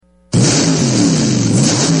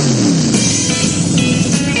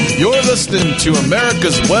listening to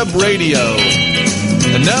America's Web Radio.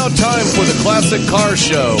 And now time for the Classic Car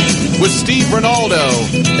Show with Steve Ronaldo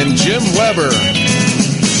and Jim Weber.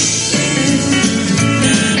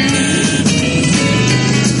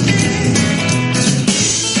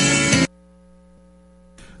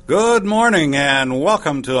 Good morning and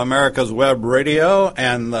welcome to America's Web Radio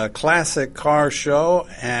and the Classic Car Show.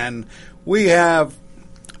 And we have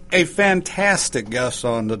a fantastic guest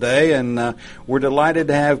on today, and we're delighted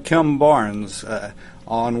to have Kim Barnes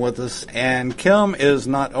on with us. And Kim is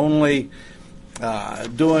not only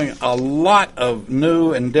doing a lot of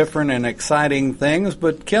new and different and exciting things,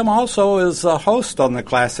 but Kim also is a host on the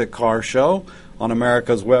Classic Car Show on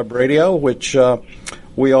America's Web Radio, which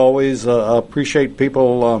we always appreciate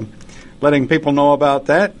people letting people know about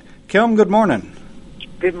that. Kim, good morning.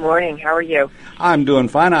 Good morning. How are you? I'm doing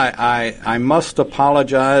fine. I must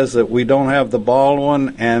apologize that we don't have the bald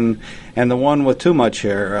one and the one with too much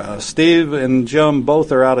hair. Steve and Jim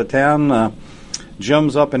both are out of town.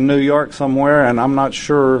 Jim's up in New York somewhere, and I'm not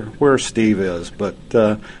sure where Steve is, but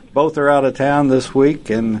both are out of town this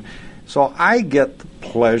week, and so I get the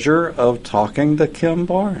pleasure of talking to Kim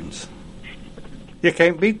Barnes. You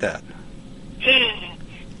can't beat that.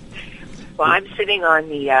 Well, I'm sitting on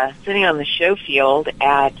the show field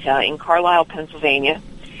in Carlisle, Pennsylvania,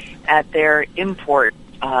 at their import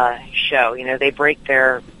show. You know, they break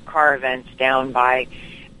their car events down by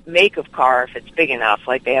make of car if it's big enough.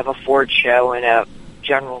 Like they have a Ford show and a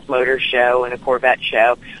General Motors show and a Corvette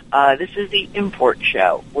show. This is the import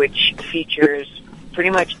show, which features pretty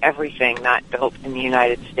much everything not built in the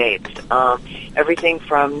United States. Everything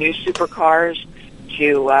from new supercars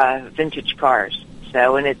to vintage cars.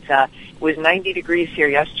 So, and it was 90 degrees here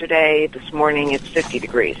yesterday. This morning it's 50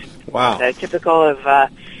 degrees. Wow. So typical of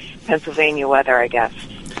Pennsylvania weather, I guess.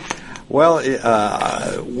 Well,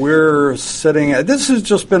 we're sitting. This has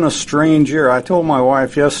just been a strange year. I told my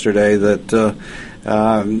wife yesterday that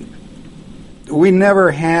we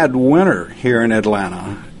never had winter here in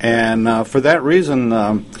Atlanta, and for that reason,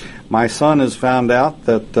 my son has found out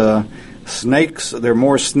that there are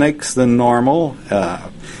more snakes than normal,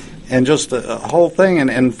 and just the whole thing.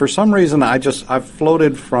 And for some reason, I've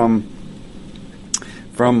floated from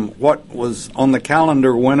what was on the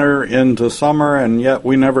calendar winter into summer, and yet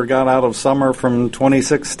we never got out of summer from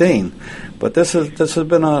 2016. But this has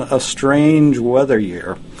been a strange weather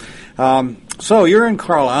year. So you're in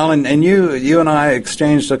Carlisle, and you and I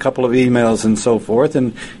exchanged a couple of emails and so forth,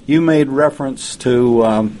 and you made reference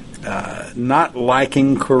to not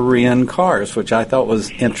liking Korean cars, which I thought was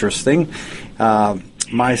interesting.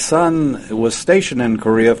 My son was stationed in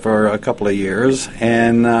Korea for a couple of years,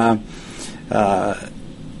 and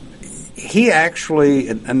he actually,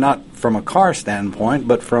 and not from a car standpoint,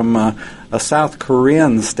 but from a South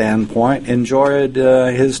Korean standpoint, enjoyed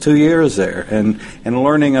his 2 years there and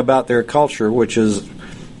learning about their culture, which is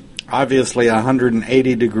obviously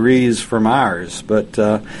 180 degrees from ours. But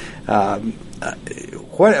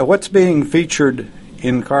what's being featured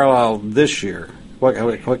in Carlisle this year? What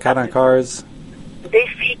kind of cars? They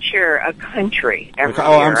feature a country every year.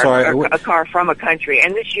 I'm sorry. A car from a country.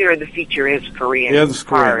 And this year the feature is Korean cars.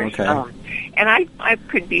 Korean, okay. And I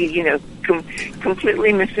could be,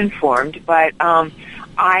 completely misinformed, but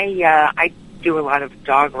I do a lot of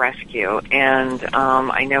dog rescue, and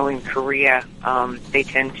I know in Korea they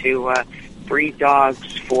tend to breed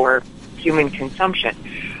dogs for human consumption,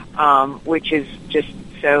 which is just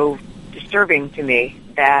so disturbing to me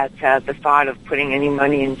that the thought of putting any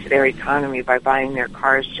money into their economy by buying their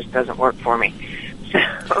cars just doesn't work for me.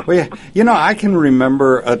 Well, yeah, I can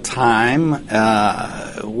remember a time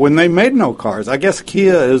when they made no cars. I guess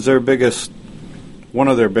Kia is one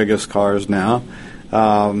of their biggest cars now.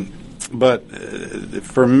 But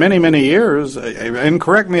for many, many years, and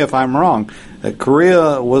correct me if I'm wrong,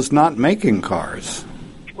 Korea was not making cars.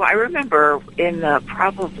 Well, I remember in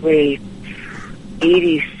probably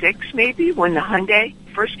 86 maybe, when the Hyundai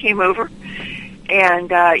first came over,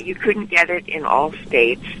 and you couldn't get it in all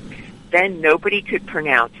states. Then nobody could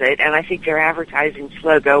pronounce it, and I think their advertising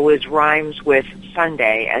slogan was rhymes with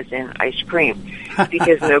Sunday, as in ice cream,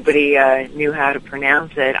 because nobody knew how to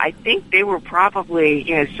pronounce it. I think they were probably,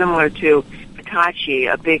 similar to Hitachi,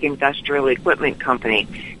 a big industrial equipment company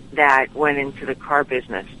that went into the car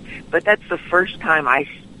business. But that's the first time I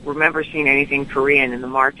remember seeing anything Korean in the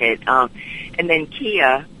market. And then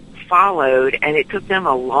Kia followed, and it took them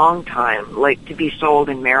a long time, to be sold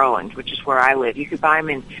in Maryland, which is where I live. You could buy them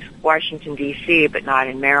in Washington, D.C., but not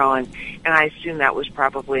in Maryland, and I assume that was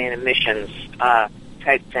probably an emissions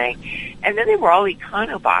type thing. And then they were all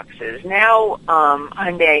econo boxes. Now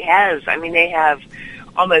Hyundai they have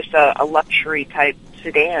almost a luxury type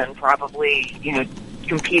sedan, probably,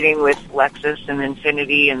 competing with Lexus and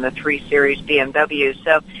Infiniti and the 3 Series BMW.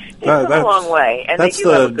 So it's come a long way, and they do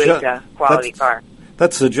have a good quality car.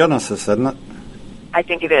 That's the Genesis, isn't it? I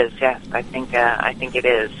think it is. Yes, I think it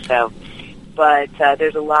is. So, but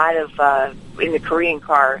there's a lot of in the Korean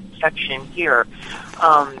car section here.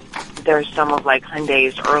 There's some of like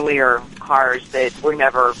Hyundai's earlier cars that were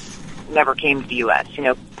never came to the U.S.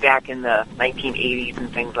 Back in the 1980s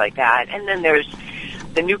and things like that. And then there's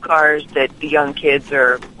the new cars that the young kids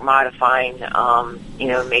are modifying,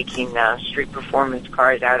 making street performance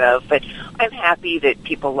cars out of. But I'm happy that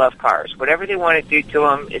people love cars. Whatever they want to do to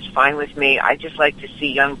them is fine with me. I just like to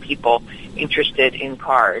see young people interested in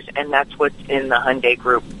cars, and that's what's in the Hyundai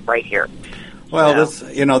group right here. Well,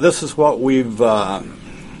 this is what we've.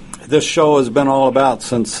 This show has been all about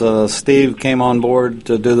since Steve came on board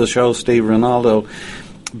to do the show, Steve Ronaldo.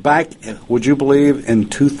 Back, would you believe, in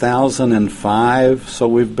 2005, so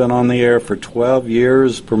we've been on the air for 12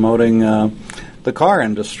 years promoting the car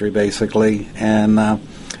industry, basically, and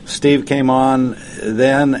Steve came on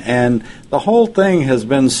then, and the whole thing has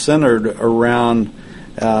been centered around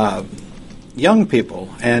young people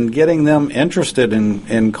and getting them interested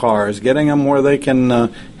in cars, getting them where they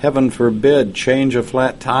can, heaven forbid, change a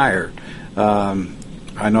flat tire.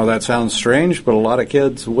 I know that sounds strange, but a lot of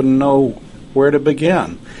kids wouldn't know where to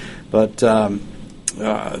begin. But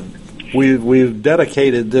we've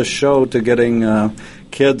dedicated this show to getting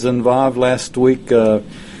kids involved. Last week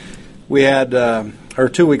we had, or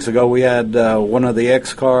 2 weeks ago, we had one of the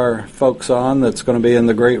X-Car folks on that's going to be in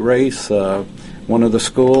the Great Race, one of the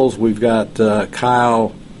schools. We've got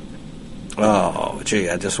Kyle,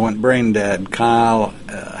 I just went brain dead, Kyle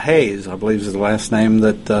Hayes, I believe is the last name,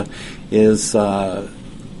 that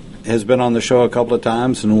has been on the show a couple of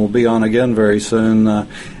times and will be on again very soon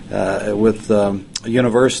with a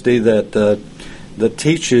university that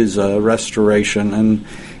teaches restoration. And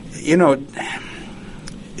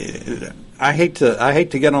I hate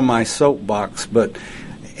to get on my soapbox, but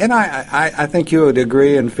I think you would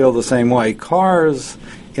agree and feel the same way. Cars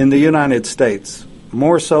in the United States,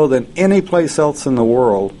 more so than any place else in the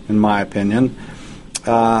world, in my opinion,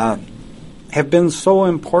 have been so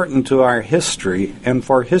important to our history, and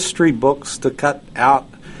for history books to cut out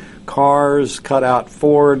cars, cut out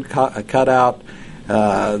Ford, cut out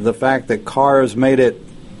the fact that cars made it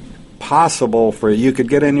possible for you could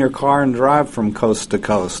get in your car and drive from coast to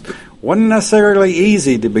coast. Wasn't necessarily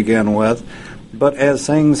easy to begin with, but as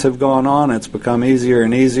things have gone on, it's become easier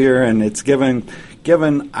and easier, and it's given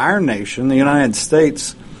our nation, the United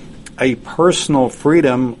States, a personal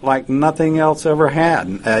freedom like nothing else ever had.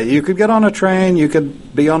 You could get on a train, you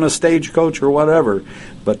could be on a stagecoach or whatever,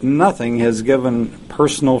 but nothing has given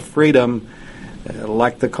personal freedom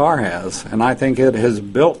like the car has. And I think it has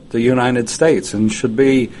built the United States and should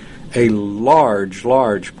be a large,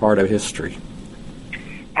 large part of history.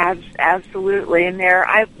 Absolutely. And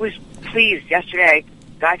I was pleased yesterday.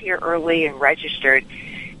 I got here early and registered,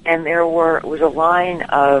 and there was a line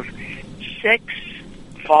of 6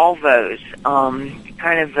 Volvos,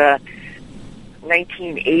 kind of the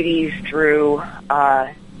 1980s through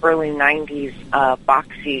early 90s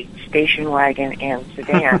boxy station wagon and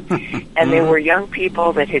sedan. And they were young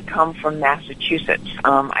people that had come from Massachusetts.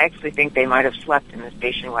 I actually think they might have slept in the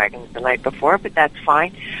station wagon the night before, but that's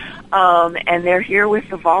fine. And they're here with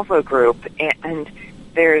the Volvo group, and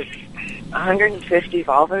there's 150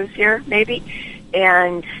 Volvos here, maybe,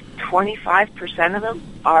 and 25% of them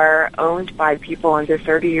are owned by people under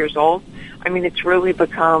 30 years old. I mean, it's really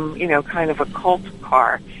become, kind of a cult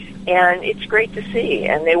car. And it's great to see.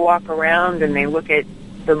 And they walk around and they look at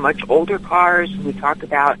the much older cars. We talk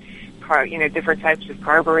about, different types of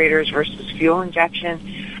carburetors versus fuel injection.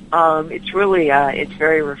 It's really, it's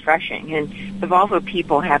very refreshing. And the Volvo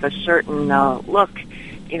people have a certain look.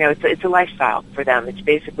 It's a lifestyle for them. It's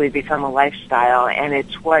basically become a lifestyle, and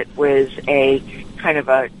it's what was a kind of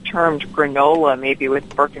a termed granola, maybe with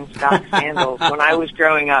Birkenstock sandals when I was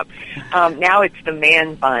growing up. Now it's the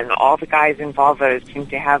man bun. All the guys in Volvos seem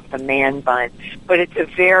to have the man bun, but it's a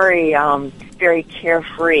very, very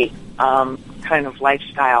carefree kind of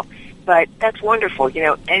lifestyle. But that's wonderful.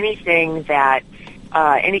 Anything that,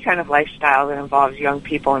 any kind of lifestyle that involves young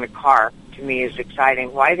people in a car, to me, is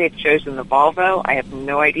exciting. Why they've chosen the Volvo, I have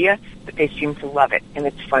no idea, but they seem to love it, and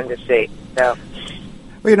it's fun to see. So,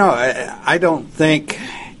 well, I don't think,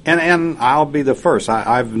 and I'll be the first.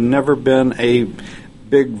 I've never been a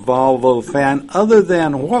big Volvo fan, other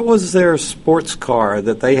than what was their sports car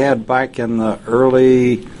that they had back in the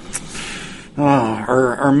early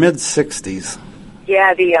or mid '60s?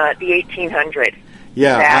 Yeah, the 1800.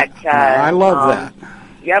 Yeah, I love that.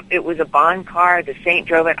 Yep, it was a Bond car. The Saint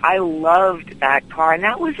drove it. I loved that car, and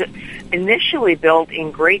that was initially built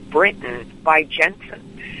in Great Britain by Jensen.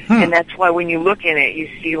 And that's why when you look in it, you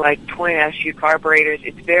see like twin SU carburetors.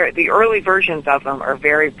 The early versions of them are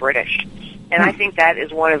very British. And I think that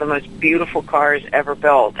is one of the most beautiful cars ever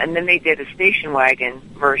built. And then they did a station wagon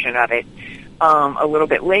version of it a little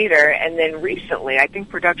bit later. And then recently, I think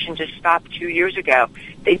production just stopped 2 years ago,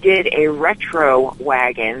 they did a retro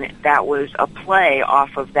wagon that was a play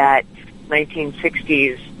off of that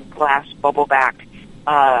 1960s glass bubble-backed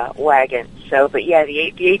wagon. So, but yeah,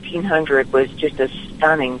 the 1800 was just a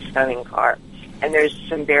stunning car. And there's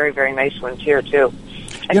some very, very nice ones here, too.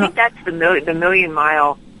 I think that's the million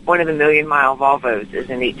mile, one of the million mile Volvos is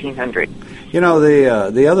an 1800. You know,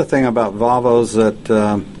 the other thing about Volvos that,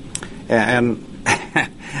 and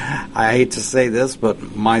I hate to say this,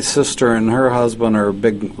 but my sister and her husband are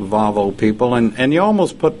big Volvo people, and you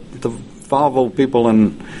almost put the Volvo people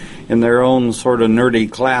in their own sort of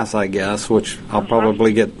nerdy class, I guess, which I'll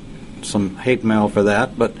probably get some hate mail for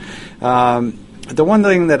that. But the one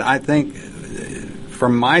thing that I think,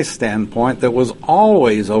 from my standpoint, that was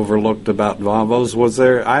always overlooked about Volvos was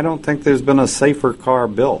I don't think there's been a safer car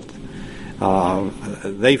built.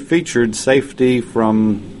 They featured safety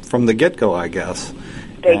from the get-go, I guess.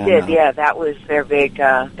 They did, yeah. That was their big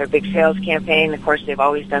sales campaign. Of course, they've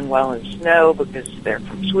always done well in snow because they're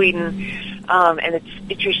from Sweden. And it's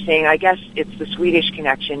interesting. I guess it's the Swedish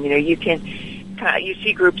connection. You know, you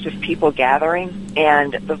see groups of people gathering,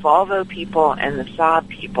 and the Volvo people and the Saab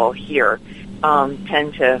people here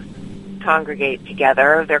tend to congregate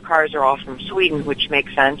together. Their cars are all from Sweden, which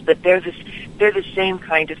makes sense, but they're the same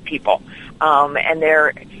kind of people. And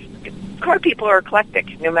car people are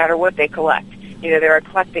eclectic, no matter what they collect. You know, they're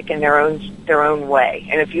eclectic in their own way.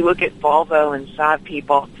 And if you look at Volvo and Saab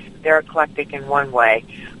people, they're eclectic in one way.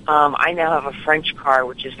 I now have a French car,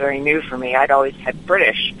 which is very new for me. I'd always had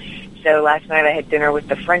British. So last night I had dinner with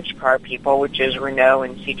the French car people, which is Renault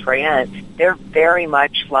and Citroën. They're very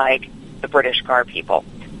much like the British car people.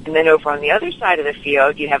 And then over on the other side of the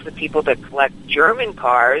field, you have the people that collect German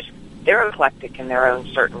cars. They're eclectic in their own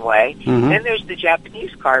certain way. Mm-hmm. Then there's the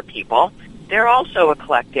Japanese car people. They're also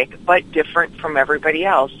eclectic, but different from everybody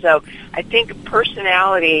else. So I think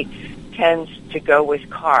personality tends to go with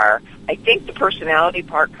car. I think the personality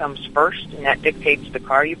part comes first, and that dictates the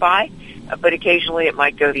car you buy. But occasionally it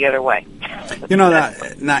might go the other way. You know,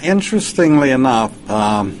 now interestingly enough,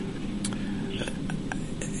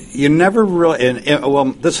 you never really, well,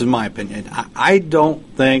 this is my opinion, I don't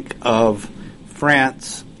think of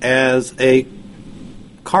France as a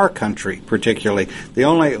car country particularly.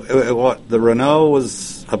 The Renault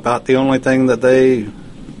was about the only thing that they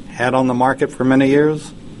had on the market for many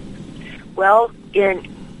years? Well,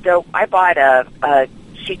 I bought a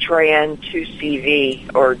Citroën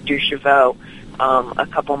 2CV or 2 Chevaux a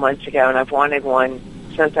couple months ago, and I've wanted one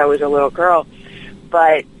since I was a little girl.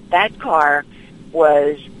 But that car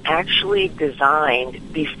was actually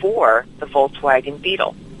designed before the Volkswagen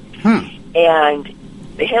Beetle. And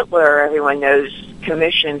Hitler, everyone knows,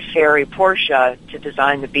 commissioned Ferry Porsche to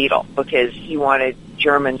design the Beetle because he wanted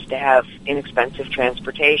Germans to have inexpensive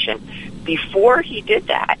transportation. Before he did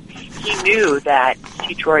that, he knew that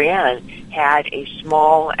Citroën had a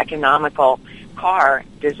small, economical car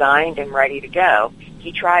designed and ready to go.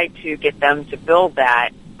 He tried to get them to build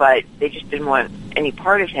that, but they just didn't want any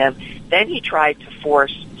part of him. Then he tried to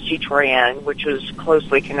force Citroën, which was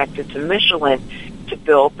closely connected to Michelin, to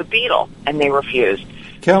build the Beetle, and they refused.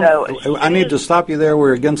 I need to stop you there.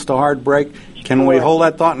 We're against a hard break. Can we hold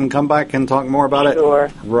that thought and come back and talk more about it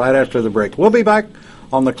right after the break? We'll be back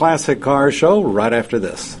on the Classic Car Show right after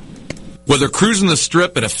this. Whether cruising the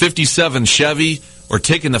Strip in a 57 Chevy or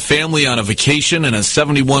taking the family on a vacation in a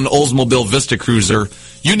 71 Oldsmobile Vista Cruiser,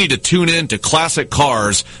 you need to tune in to Classic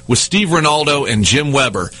Cars with Steve Ronaldo and Jim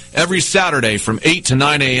Weber every Saturday from 8 to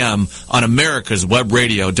 9 a.m. on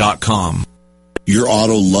americaswebradio.com. Your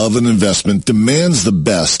auto love and investment demands the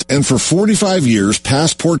best, and for 45 years,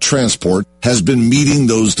 Passport Transport has been meeting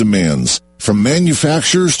those demands. From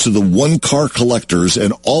manufacturers to the one-car collectors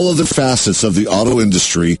and all other facets of the auto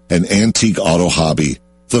industry and antique auto hobby.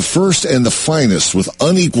 The first and the finest with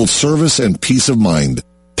unequaled service and peace of mind.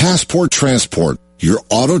 Passport Transport, your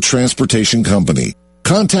auto transportation company.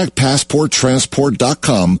 Contact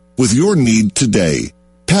PassportTransport.com with your need today.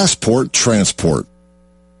 Passport Transport.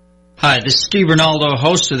 Hi, this is Steve Ronaldo,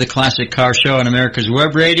 host of the Classic Car Show on America's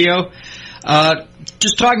Web Radio.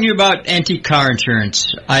 Just talking to you about antique car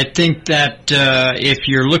insurance. I think that if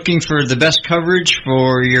you're looking for the best coverage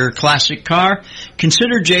for your classic car,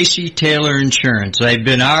 consider J.C. Taylor Insurance. They've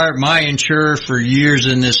been my insurer for years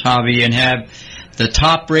in this hobby and have the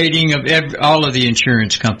top rating of all of the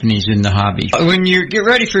insurance companies in the hobby. When you get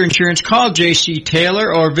ready for insurance, call J.C.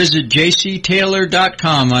 Taylor or visit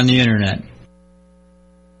jctaylor.com on the Internet.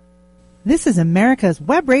 This is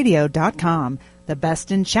americaswebradio.com, the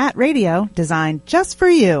best in chat radio designed just for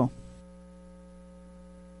you.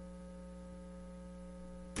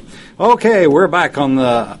 Okay, we're back on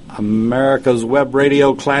the America's Web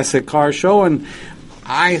Radio Classic Car Show, and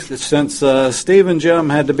since Steve and Jim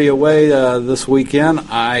had to be away this weekend,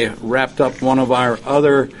 I wrapped up one of our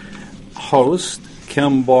other hosts,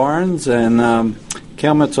 Kim Barnes, and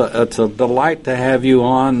Kim, it's a delight to have you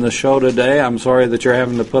on the show today. I'm sorry that you're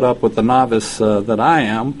having to put up with the novice that I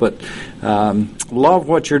am, but love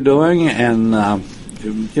what you're doing, and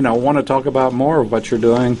want to talk about more of what you're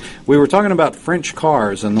doing. We were talking about French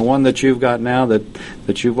cars, and the one that you've got now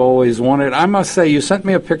that you've always wanted. I must say, you sent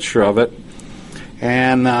me a picture of it,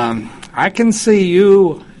 and I can see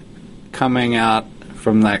you coming out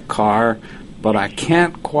from that car, but I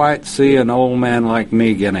can't quite see an old man like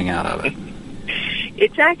me getting out of it.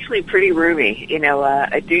 It's actually pretty roomy.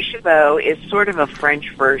 A Duchevaux is sort of a French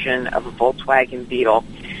version of a Volkswagen Beetle.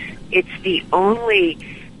 It's the only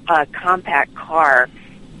compact car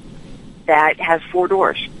that has four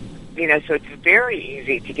doors. So it's very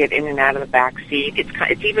easy to get in and out of the back seat.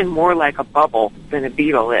 It's even more like a bubble than a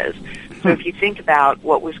Beetle is. So if you think about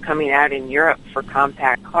what was coming out in Europe for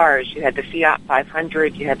compact cars, you had the Fiat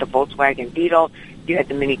 500, you had the Volkswagen Beetle, you had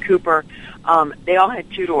the Mini Cooper. They all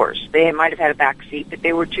had two doors. They might have had a back seat, but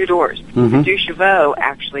they were two doors. The Duchevaux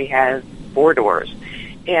actually has four doors.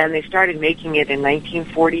 And they started making it in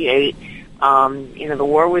 1948. The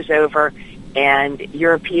war was over, and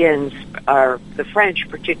Europeans, the French,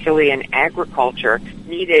 particularly in agriculture,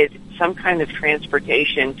 needed some kind of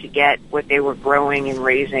transportation to get what they were growing and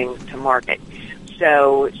raising to market.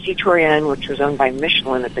 So Citroën, which was owned by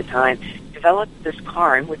Michelin at the time, developed this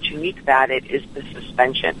car, and what's unique about it is the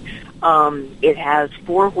suspension. It has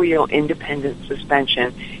four-wheel independent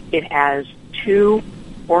suspension. It has two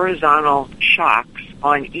horizontal shocks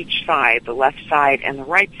on each side, the left side and the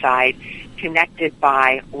right side, connected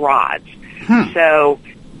by rods. So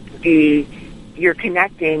you're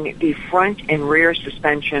connecting the front and rear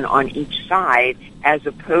suspension on each side as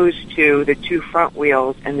opposed to the two front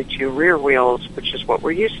wheels and the two rear wheels, which is what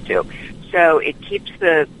we're used to. So it keeps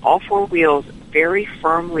all four wheels very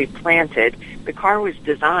firmly planted. The car was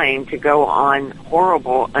designed to go on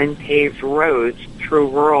horrible unpaved roads through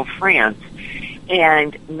rural France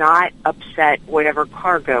and not upset whatever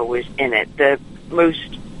cargo was in it. The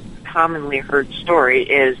most commonly heard story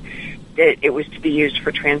is that it was to be used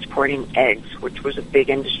for transporting eggs, which was a big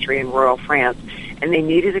industry in rural France. And they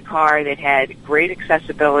needed a car that had great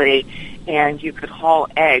accessibility, and you could haul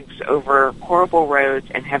eggs over horrible roads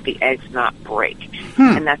and have the eggs not break.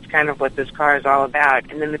 And that's kind of what this car is all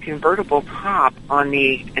about. And then the convertible top on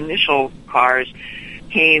the initial cars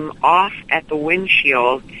came off at the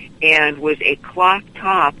windshield and was a cloth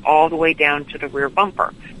top all the way down to the rear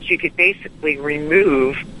bumper. So you could basically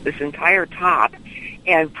remove this entire top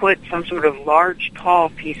and put some sort of large, tall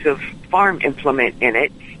piece of farm implement in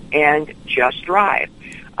it and just drive.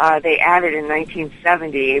 They added in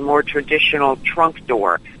 1970 a more traditional trunk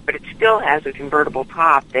door, but it still has a convertible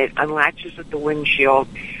top that unlatches at the windshield.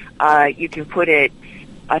 You can put it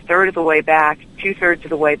a third of the way back, two-thirds of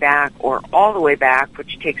the way back, or all the way back,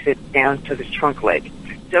 which takes it down to the trunk lid.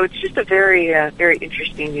 So it's just a very, very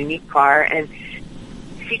interesting, unique car, and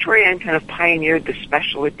Citroën kind of pioneered the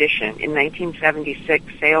special edition. In 1976,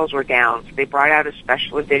 sales were down, so they brought out a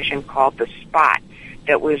special edition called the Spot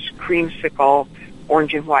that was creamsicle,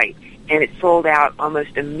 orange and white, and it sold out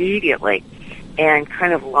almost immediately and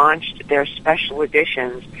kind of launched their special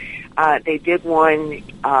editions. They did one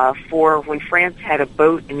for when France had a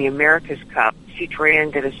boat in the America's Cup.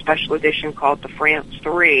 Citroën did a special edition called the France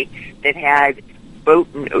 3 that had boat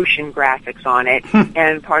and ocean graphics on it,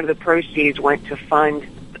 and part of the proceeds went to fund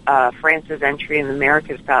France's entry in the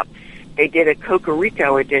America's Cup. They did a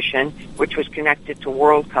Cocorico edition, which was connected to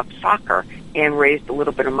World Cup soccer, and raised a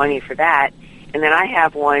little bit of money for that. And then I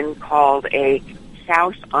have one called a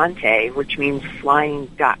Saus Ante, which means flying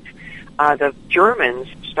duck. The Germans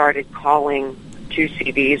started calling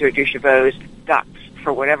 2CVs or Duchevaux ducks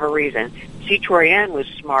for whatever reason. Citroën was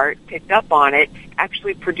smart, picked up on it,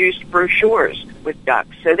 actually produced brochures with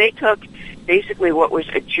ducks. So they took basically what was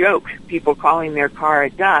a joke, people calling their car a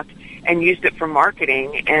duck, and used it for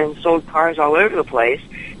marketing and sold cars all over the place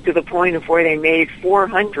to the point of where they made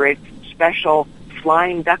 400 special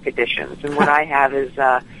flying duck editions. And what I have is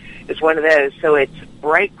one of those. So it's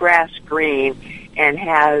bright grass green, and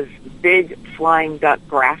has big flying duck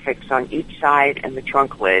graphics on each side and the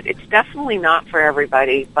trunk lid. It's definitely not for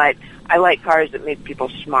everybody, but I like cars that make people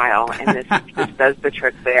smile, and this does the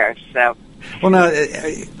trick there. So, well, now,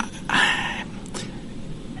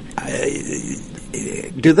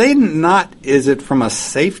 do they not? Is it from a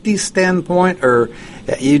safety standpoint, or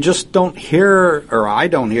you just don't hear, or I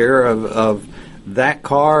don't hear of that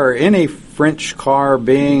car or any French car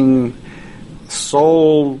being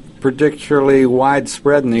sold particularly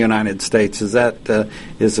widespread in the United States? Is that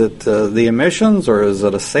is it the emissions, or is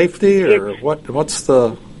it a safety, or what's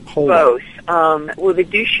the whole? Both. Well, the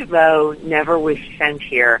Duchevaux never was sent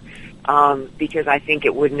here because I think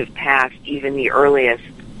it wouldn't have passed even the earliest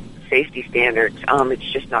safety standards.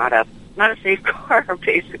 It's just not a safe car.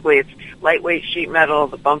 Basically, it's lightweight sheet metal.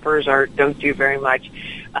 The bumpers don't do very much.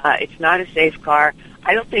 It's not a safe car.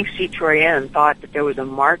 I don't think Citroën thought that there was a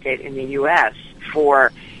market in the U.S.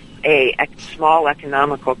 for a small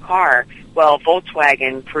economical car. Well,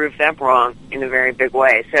 Volkswagen proved them wrong in a very big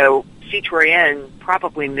way. So Citroën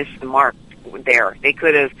probably missed the mark there. They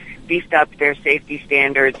could have beefed up their safety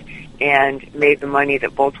standards and made the money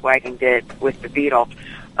that Volkswagen did with the Beetle.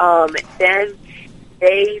 Then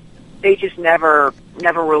they just never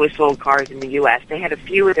really sold cars in the U.S. They had a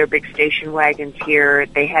few of their big station wagons here.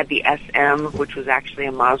 They had the SM, which was actually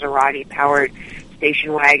a Maserati-powered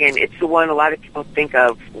station wagon. It's the one a lot of people think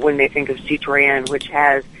of when they think of Citroën, which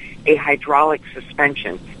has a hydraulic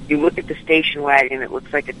suspension. You look at the station wagon, it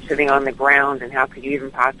looks like it's sitting on the ground, and how could you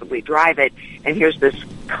even possibly drive it? And here's this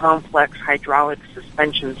complex hydraulic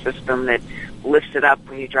suspension system that lifts it up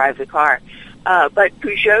when you drive the car. But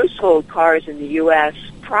Peugeot sold cars in the U.S.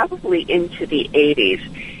 probably into the 80s,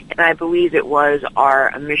 and I believe it was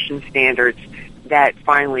our emission standards that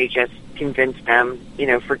finally just convinced them,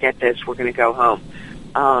 forget this, we're going to go home.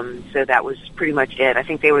 So that was pretty much it. I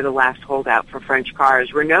think they were the last holdout for French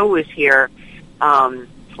cars. Renault was here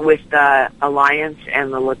with the Alliance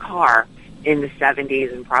and the Le Car in the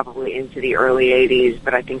 70s and probably into the early 80s,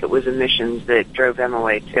 but I think it was emissions that drove them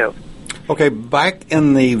away too. Okay, back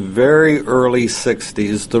in the very early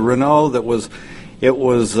 60s, the Renault it was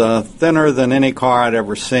thinner than any car I'd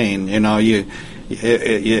ever seen. It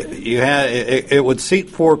would seat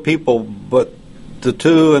four people, but the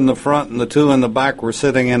two in the front and the two in the back were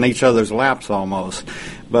sitting in each other's laps almost.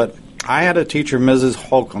 But I had a teacher, Mrs.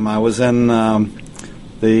 Holcomb. I was in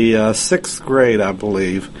the sixth grade, I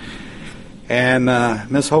believe. And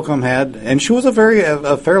Miss Holcomb and she was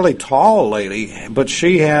a fairly tall lady, but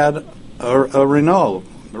she had a Renault.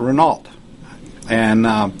 And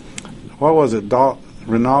what was it,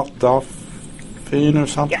 Renault Dauphine or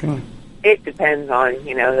something? Yeah. It depends on,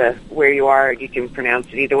 where you are. You can pronounce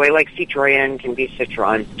it either way. Like Citroën can be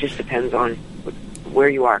Citroën. Just depends on where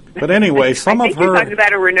you are. But anyway, some of her... you're talking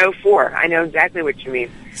about a Renault 4. I know exactly what you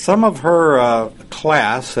mean. Some of her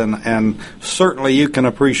class, and certainly you can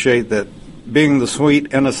appreciate that being the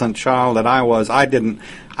sweet, innocent child that I was, I didn't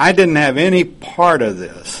have any part of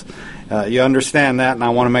this. You understand that, and I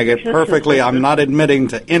want to make it perfectly... I'm not admitting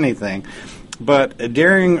to anything. But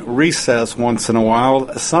during recess once in a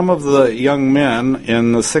while, some of the young men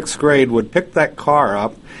in the sixth grade would pick that car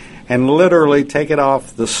up and literally take it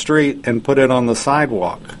off the street and put it on the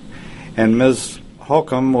sidewalk. And Ms.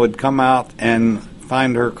 Holcomb would come out and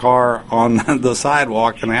find her car on the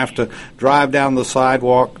sidewalk and have to drive down the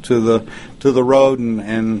sidewalk to the road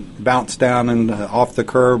and bounce down and off the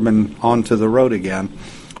curb and onto the road again.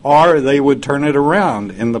 Or they would turn it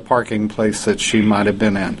around in the parking place that she might have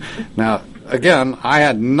been in. Now, again, I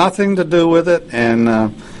had nothing to do with it, and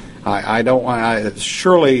I don't want.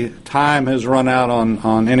 Surely time has run out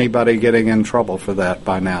on anybody getting in trouble for that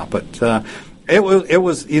by now. But it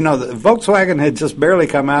was the Volkswagen had just barely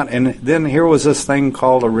come out, and then here was this thing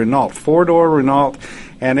called a Renault, four-door Renault,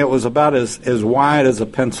 and it was about as wide as a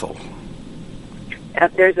pencil.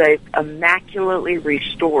 There's a immaculately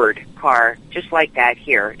restored car just like that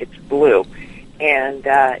here. It's blue. And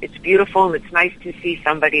it's beautiful, and it's nice to see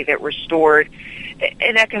somebody that restored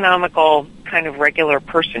an economical kind of regular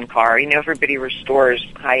person car. Everybody restores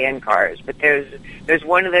high-end cars, but there's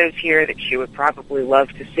one of those here that she would probably love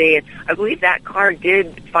to see. And I believe that car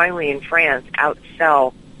did finally in France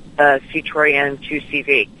outsell the Citroën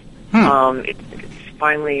 2CV. It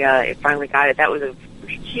finally got it. That was a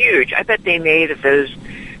huge. I bet they made of those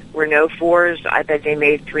Renault 4s. I bet they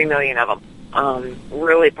made 3 million of them.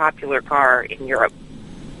 Really popular car in Europe.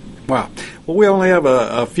 Wow. Well, we only have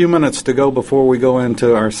a few minutes to go before we go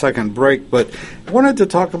into our second break, but I wanted to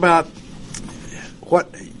talk about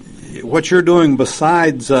what you're doing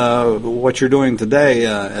besides what you're doing today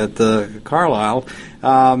at the Carlisle.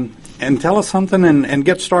 tell us something and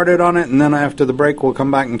get started on it, and then after the break we'll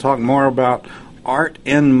come back and talk more about Art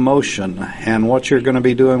in Motion and what you're going to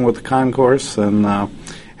be doing with the concourse and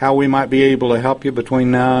how we might be able to help you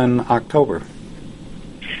between now and October.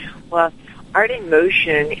 Well, Art in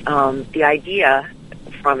Motion, the idea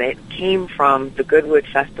from it came from the Goodwood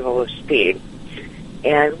Festival of Speed.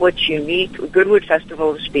 And what's unique, Goodwood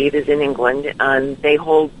Festival of Speed is in England, and they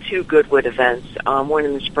hold two Goodwood events, one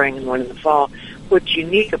in the spring and one in the fall. What's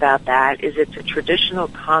unique about that is it's a traditional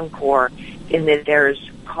concours in that there's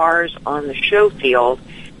cars on the show field,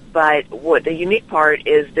 but what the unique part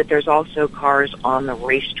is that there's also cars on the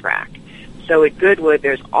racetrack. So at Goodwood,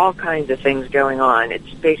 there's all kinds of things going on. It's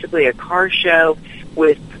basically a car show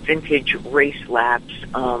with vintage race laps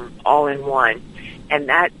all in one. And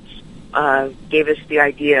that gave us the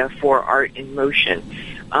idea for Art in Motion.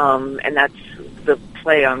 And that's the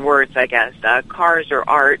play on words, I guess. Cars are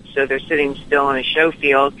art, so they're sitting still on a show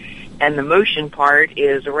field. And the motion part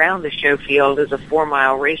is around the show field is a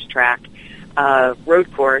 4-mile racetrack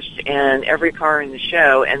road course, and every car in the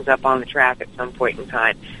show ends up on the track at some point in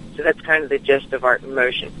time. So that's kind of the gist of Art in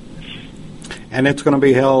Motion. And it's going to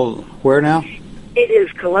be held where now? It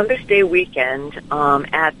is Columbus Day weekend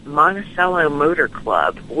at Monticello Motor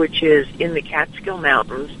Club, which is in the Catskill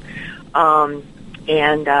Mountains,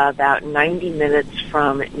 and about 90 minutes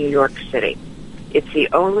from New York City. It's the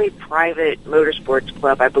only private motorsports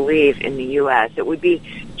club, I believe, in the U.S. It would be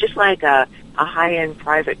just like a high-end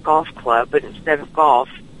private golf club, but instead of golf,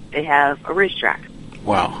 they have a racetrack.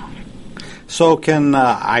 Wow. So can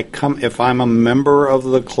I come, if I'm a member of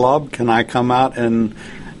the club, can I come out and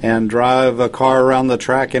drive a car around the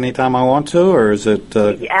track anytime I want to, or is it...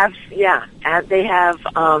 Yeah. They have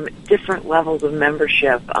different levels of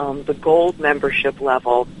membership. The gold membership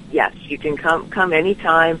level, yes, you can come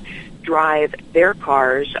anytime, drive their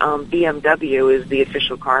cars. BMW is the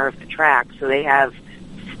official car of the track, so they have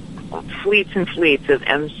fleets and fleets of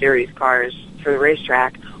M-Series cars for the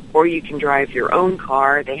racetrack, or you can drive your own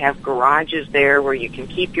car. They have garages there where you can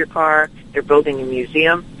keep your car. They're building a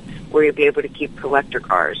museum where you'll be able to keep collector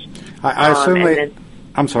cars. I assume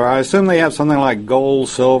they have something like gold,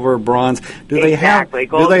 silver, bronze. Do they have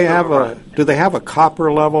a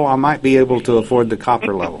copper level? I might be able to afford the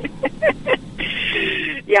copper level.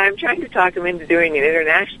 Yeah, I'm trying to talk them into doing an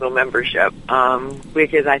international membership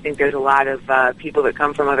because I think there's a lot of people that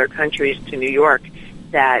come from other countries to New York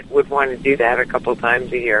that would want to do that a couple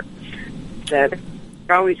times a year. They're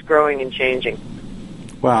always growing and changing.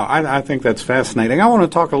 Wow, I think that's fascinating. I want to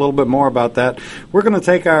talk a little bit more about that. We're going to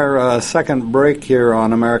take our second break here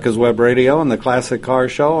on America's Web Radio and the Classic Car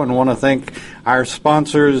Show, and want to thank our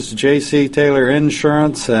sponsors, J.C. Taylor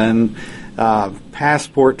Insurance and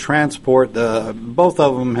Passport Transport. Both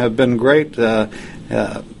of them have been great.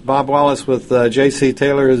 Bob Wallace with J.C.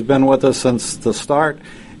 Taylor has been with us since the start,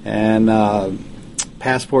 and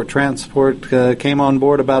Passport Transport came on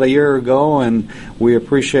board about a year ago, and we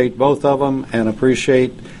appreciate both of them and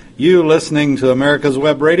appreciate you listening to America's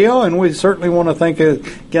Web Radio. And we certainly want to thank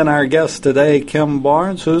again our guest today, Kim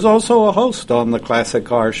Barnes, who's also a host on the Classic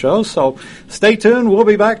Car Show. So stay tuned. We'll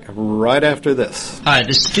be back right after this. Hi,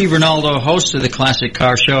 this is Steve Ronaldo, host of the Classic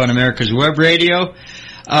Car Show on America's Web Radio.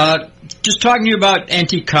 Just talking to you about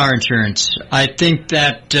antique car insurance. I think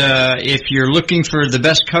that if you're looking for the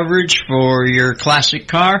best coverage for your classic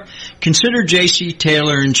car, consider J.C.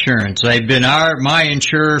 Taylor Insurance. They've been my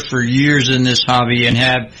insurer for years in this hobby and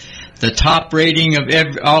have the top rating of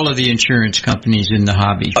all of the insurance companies in the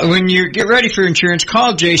hobby. When you get ready for insurance,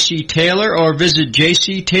 call J.C. Taylor or visit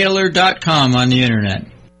jctaylor.com on the Internet.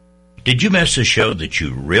 Did you miss a show that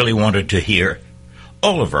you really wanted to hear?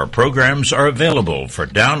 All of our programs are available for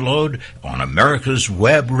download on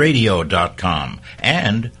americaswebradio.com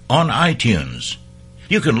and on iTunes.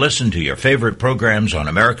 You can listen to your favorite programs on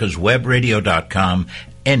americaswebradio.com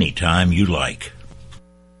anytime you like.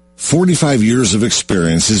 45 years of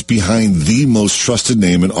experience is behind the most trusted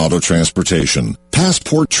name in auto transportation.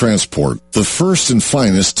 Passport Transport, the first and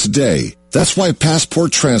finest today. That's why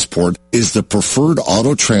Passport Transport is the preferred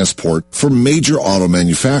auto transport for major auto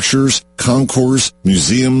manufacturers, concours,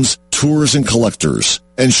 museums, tours, and collectors,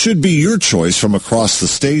 and should be your choice from across the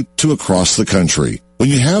state to across the country. When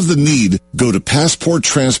you have the need, go to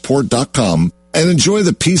PassportTransport.com and enjoy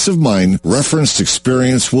the peace of mind referenced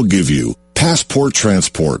experience will give you. Passport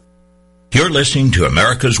Transport. You're listening to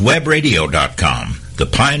americaswebradio.com, the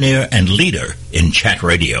pioneer and leader in chat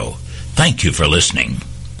radio. Thank you for listening.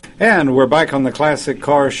 And we're back on the Classic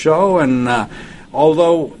Car Show, and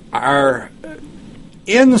although our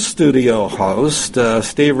in-studio hosts,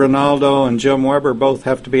 Steve Ronaldo and Jim Weber, both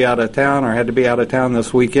have to be out of town or had to be out of town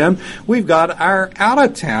this weekend. We've got our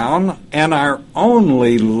out-of-town and our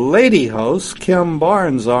only lady host, Kim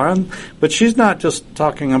Barnes, on. But she's not just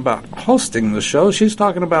talking about hosting the show. She's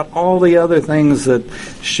talking about all the other things that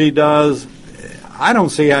she does. I don't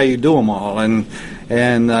see how you do them all, and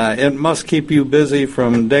it must keep you busy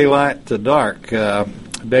from daylight to dark,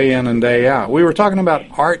 day in and day out. We were talking about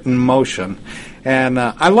Art in Motion, and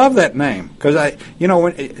I love that name because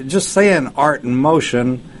when just saying Art in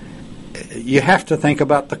Motion, you have to think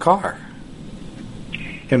about the car.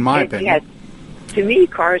 In my opinion, yeah. To me,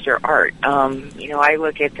 cars are art. I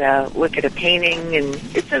look at a painting and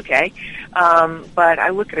it's okay, but I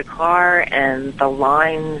look at a car and the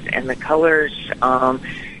lines and the colors,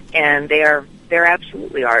 and they're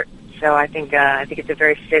absolutely art. So I think it's a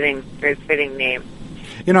very fitting name.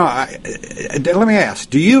 Let me ask,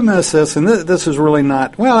 do you miss this? And this is really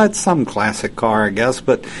not, well, it's some classic car, I guess,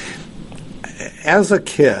 but as a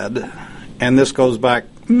kid, and this goes back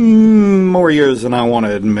more years than I want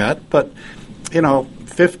to admit, but,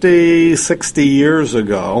 50, 60 years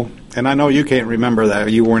ago, and I know you can't remember that,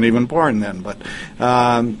 you weren't even born then, but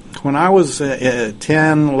when I was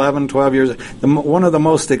 10, 11, 12 years, one of the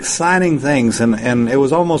most exciting things, and it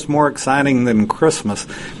was almost more exciting than Christmas,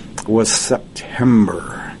 was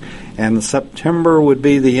September. And September would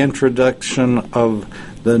be the introduction of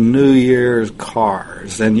the New Year's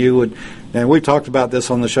cars. And we talked about this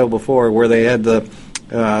on the show before, where they had the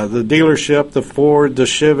dealership, the Ford, the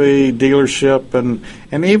Chevy dealership, and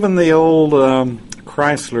even the old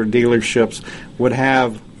Chrysler dealerships would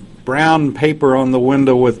have brown paper on the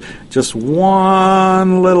window with just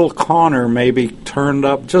one little corner maybe turned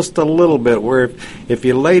up just a little bit, where if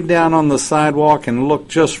you laid down on the sidewalk and looked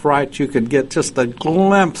just right, you could get just a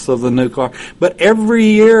glimpse of the new car. But every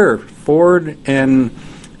year, Ford and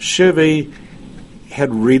Chevy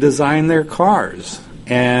had redesigned their cars,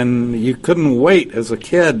 and you couldn't wait as a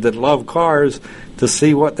kid that loved cars to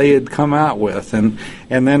see what they had come out with. And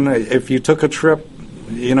then if you took a trip,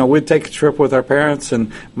 we'd take a trip with our parents,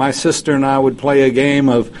 and my sister and I would play a game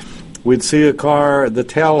of, we'd see a car, the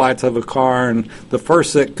taillights of a car, and the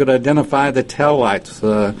first that could identify the taillights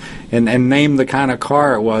and name the kind of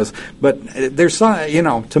car it was. But there's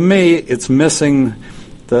some, to me, it's missing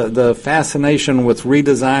the fascination with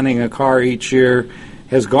redesigning a car each year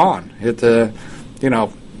has gone.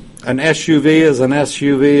 An SUV is an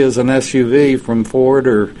SUV is an SUV from Ford,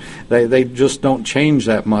 or they just don't change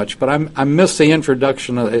that much. But I miss the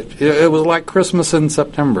introduction of it. It was like Christmas in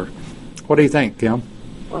September. What do you think, Kim?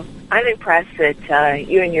 Well, I'm impressed that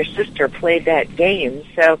you and your sister played that game.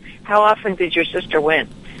 So how often did your sister win?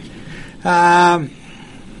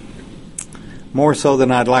 More so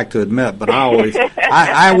than I'd like to admit, but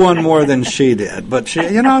I won more than she did. But she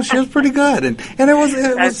was pretty good, and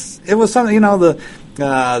it was something,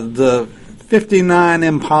 the 59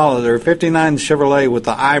 Impala or 59 Chevrolet with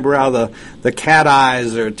the eyebrow, the cat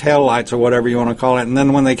eyes or tail lights or whatever you want to call it, and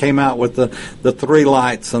then when they came out with the three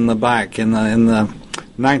lights on the back in the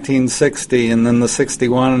 1960 and then the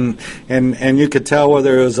 61, and you could tell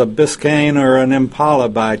whether it was a Biscayne or an Impala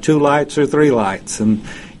by two lights or three lights, and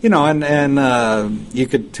you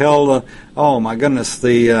could tell oh my goodness,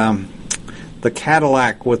 the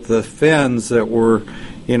Cadillac with the fins that were,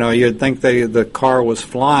 you'd think the car was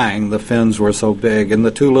flying. The fins were so big, and the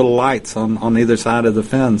two little lights on either side of the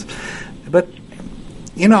fins. But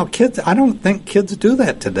kids, I don't think kids do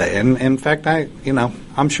that today. And in fact,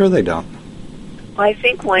 I'm sure they don't. Well, I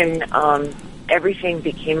think when everything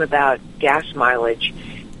became about gas mileage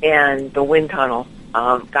and the wind tunnel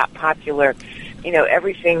got popular,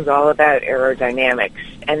 everything's all about aerodynamics,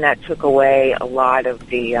 and that took away a lot of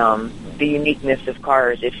the uniqueness of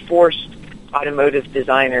cars. It forced automotive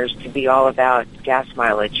designers to be all about gas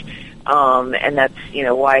mileage, and that's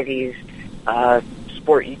why these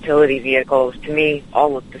sport utility vehicles, to me,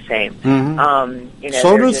 all look the same. Mm-hmm.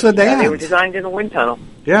 So do sedans. They were designed in a wind tunnel.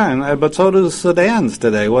 Yeah, but so do sedans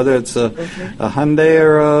today. Whether it's a Hyundai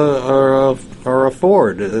or a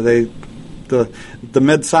Ford, the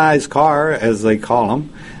mid-size car, as they call them.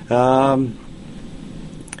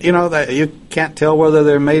 That you can't tell whether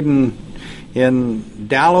they're made in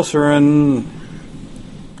Dallas or in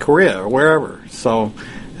Korea or wherever. So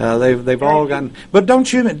they've all gotten. But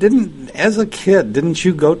as a kid, didn't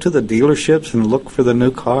you go to the dealerships and look for the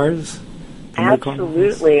new cars?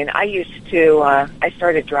 Absolutely, and I used to. I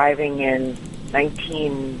started driving in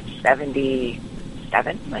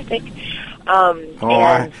 1977, I think.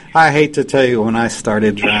 I hate to tell you when I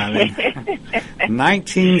started driving.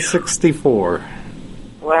 1964.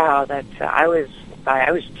 Wow, that's I was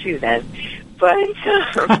 2 then.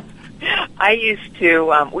 But I used to.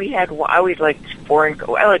 I always liked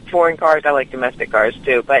I like foreign cars. I like domestic cars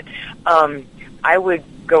too. But I would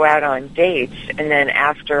go out on dates, and then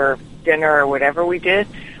after dinner or whatever we did,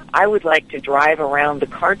 I would like to drive around the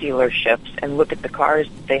car dealerships and look at the cars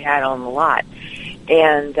that they had on the lot.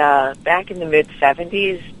 And back in the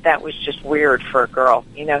mid-'70s, that was just weird for a girl.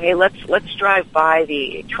 You know, hey, let's drive by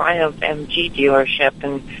the Triumph MG dealership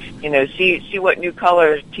and, you know, see what new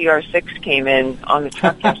color TR6 came in on the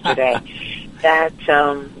truck yesterday.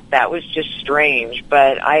 That was just strange.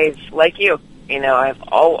 But like you know, I've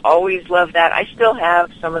always loved that. I still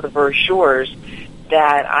have some of the brochures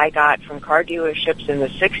that I got from car dealerships in the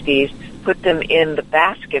 60s, put them in the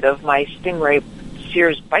basket of my Stingray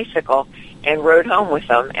Sears bicycle, and rode home with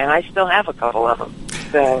them, and I still have a couple of them.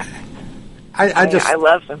 So I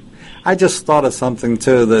love them. I just thought of something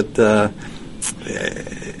too that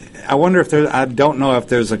I wonder if there. I don't know if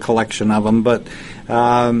there's a collection of them, but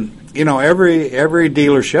you know, every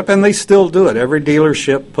dealership, and they still do it. Every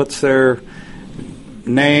dealership puts their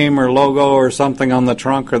name or logo or something on the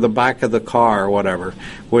trunk or the back of the car or whatever.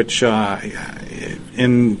 Which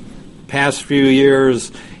in past few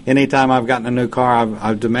years, anytime I've gotten a new car,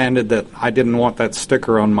 I've demanded that I didn't want that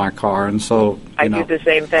sticker on my car, and so I do the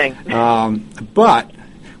same thing. But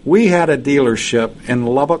we had a dealership in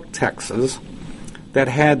Lubbock, Texas, that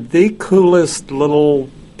had the coolest little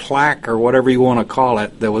plaque or whatever you want to call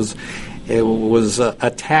it. It was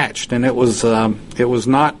attached, and it was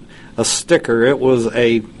not a sticker. It was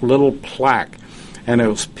a little plaque, and it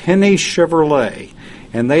was Penny Chevrolet.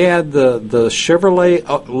 And they had the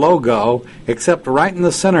Chevrolet logo, except right in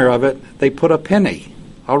the center of it, they put a penny,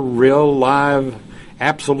 a real live,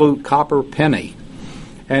 absolute copper penny.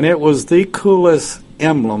 And it was the coolest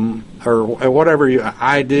emblem, or whatever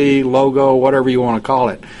ID, logo, whatever you want to call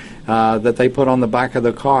it, that they put on the back of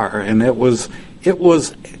the car. And it was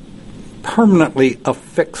permanently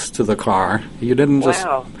affixed to the car. You didn't just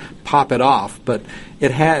pop it off, but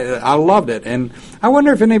I loved it. And I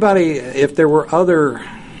wonder if there were other,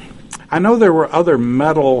 I know there were other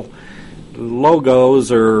metal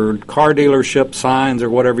logos or car dealership signs or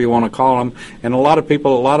whatever you want to call them, and a lot of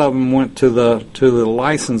them went to the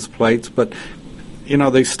license plates, but you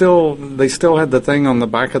know, they still had the thing on the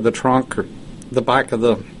back of the trunk or the back of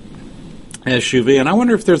the SUV, and I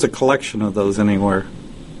wonder if there's a collection of those anywhere.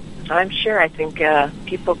 I'm sure. I think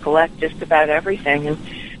people collect just about everything. And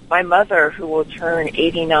my mother, who will turn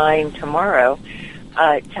 89 tomorrow,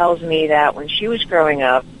 tells me that when she was growing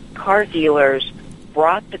up, car dealers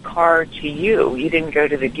brought the car to you. You didn't go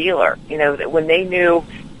to the dealer. You know, that when they knew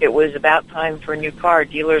it was about time for a new car,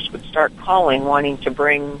 dealers would start calling, wanting to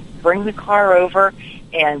bring the car over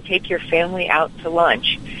and take your family out to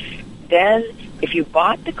lunch. Then, if you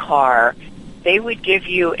bought the car, they would give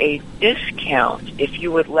you a discount if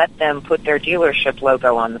you would let them put their dealership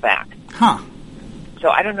logo on the back. Huh. So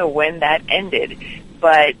I don't know when that ended,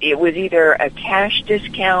 but it was either a cash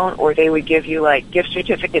discount or they would give you like gift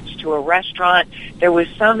certificates to a restaurant. There was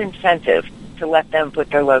some incentive to let them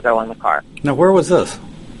put their logo on the car. Now, where was this?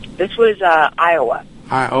 This was Iowa.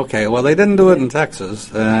 Okay, well, they didn't do it in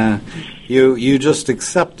Texas. You just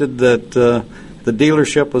accepted that the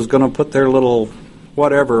dealership was going to put their little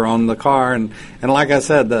whatever on the car, and like I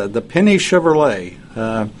said, the Penny Chevrolet,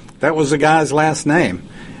 that was the guy's last name,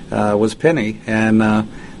 was Penny, and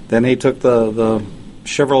then he took the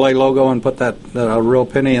Chevrolet logo and put that real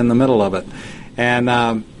penny in the middle of it.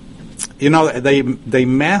 And you know, they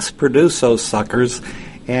mass produce those suckers,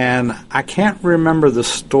 and I can't remember the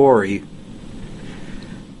story,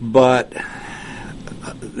 but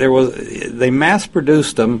they mass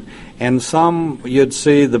produced them, and some you'd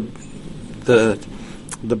see the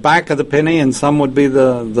back of the penny, and some would be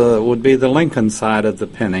the Lincoln side of the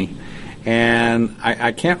penny. And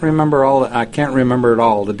I can't remember it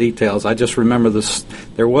all, the details. I just remember this.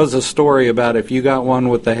 There was a story about if you got one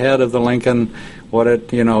with the head of the Lincoln,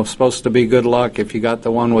 supposed to be good luck. If you got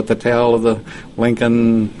the one with the tail of the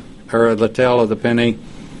Lincoln, or the tail of the penny,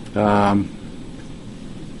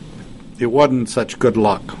 it wasn't such good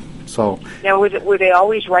luck. So now, were they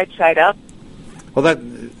always right side up? Well,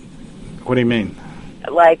 what do you mean?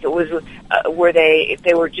 Like, it was, if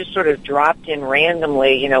they were just sort of dropped in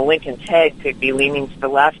randomly, Lincoln's head could be leaning to the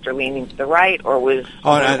left or leaning to the right, or was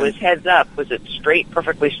heads up? Was it straight,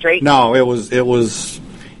 perfectly straight? No, it was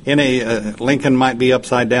Lincoln might be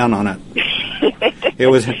upside down on it. It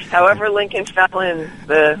was. However, Lincoln fell in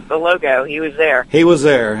the logo. He was there. He was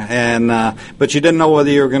there, and but you didn't know whether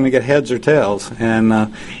you were going to get heads or tails.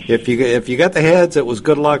 And if you got the heads, it was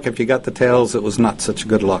good luck. If you got the tails, it was not such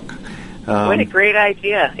good luck. What a great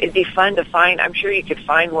idea. It'd be fun to find. I'm sure you could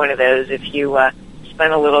find one of those if you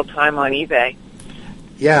spent a little time on eBay.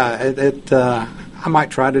 Yeah, I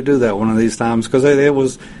might try to do that one of these times, because it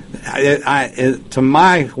was, to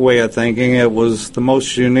my way of thinking, it was the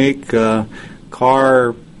most unique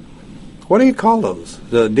car. What do you call those?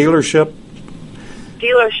 The dealership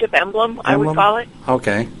emblem, I would call it.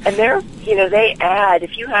 Okay. And they add,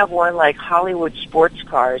 if you have one like Hollywood Sports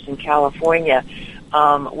Cars in California,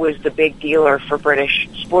 was the big dealer for British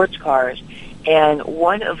sports cars, and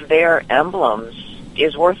one of their emblems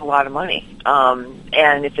is worth a lot of money.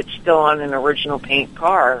 And if it's still on an original paint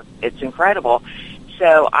car, it's incredible.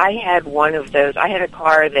 So I had one of those. I had a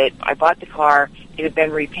car that I bought the car. It had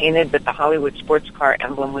been repainted, but the Hollywood Sports Car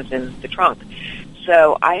emblem was in the trunk.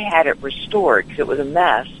 So I had it restored because it was a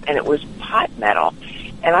mess, and it was pot metal.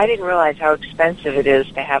 And I didn't realize how expensive it is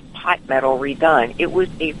to have pot metal redone. It was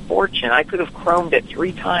a fortune. I could have chromed it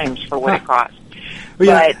 3 times for what it cost. Well,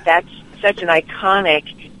 yeah. But that's such an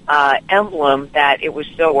iconic emblem that it was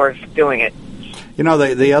still worth doing it. You know,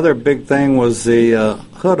 the other big thing was the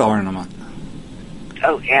hood ornament.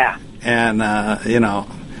 Oh, yeah. And,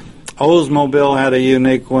 Oldsmobile had a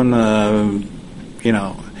unique one.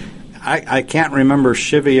 I can't remember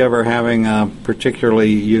Chevy ever having a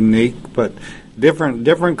particularly unique, but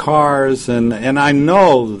different cars, and I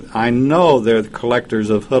know they're collectors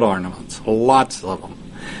of hood ornaments, lots of them,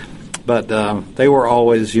 but they were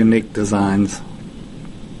always unique designs.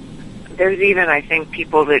 There's even, I think,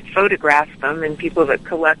 people that photograph them and people that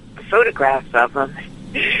collect photographs of them.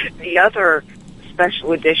 The other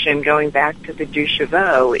special edition, going back to the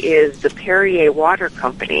Duchevaux, is the Perrier Water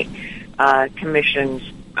Company commissions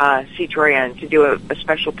Citroën to do a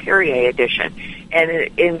special Perrier edition.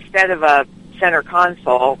 And instead of a center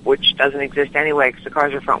console, which doesn't exist anyway because the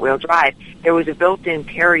cars are front-wheel drive, there was a built-in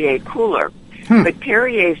Perrier cooler. But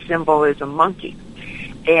Perrier's symbol is a monkey.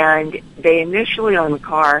 And they initially on the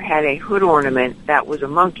car had a hood ornament that was a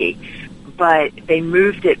monkey, but they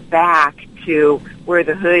moved it back to where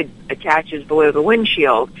the hood attaches below the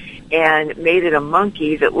windshield and made it a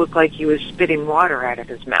monkey that looked like he was spitting water out of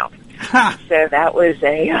his mouth. So that was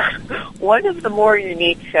one of the more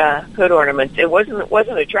unique hood ornaments. It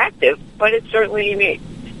wasn't attractive, but it's certainly unique.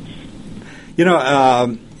 You know,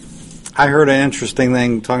 I heard an interesting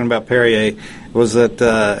thing talking about Perrier was that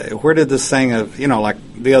where did this thing of, like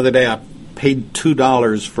the other day I paid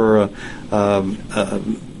 $2 for a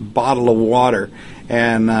bottle of water,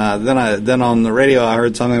 and then on the radio I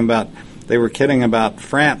heard something about they were kidding about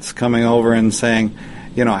France coming over and saying,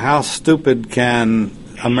 how stupid can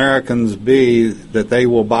Americans be that they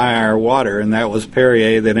will buy our water, and that was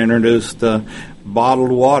Perrier that introduced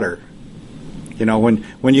bottled water.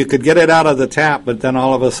 When you could get it out of the tap, but then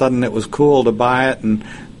all of a sudden it was cool to buy it and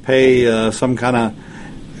pay some kind of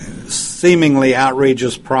seemingly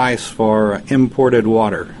outrageous price for imported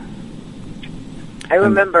water. I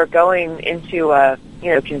remember going into a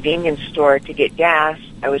convenience store to get gas.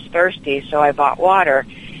 I was thirsty, so I bought water,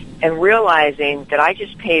 and realizing that I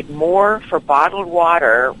just paid more for bottled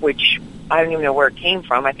water, which I don't even know where it came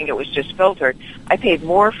from. I think it was just filtered. I paid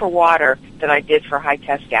more for water than I did for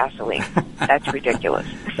high-test gasoline. That's ridiculous.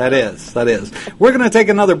 That is. We're going to take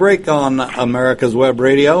another break on America's Web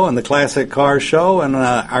Radio and the Classic Car Show, and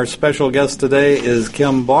our special guest today is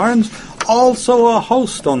Kim Barnes, also a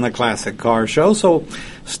host on the Classic Car Show. So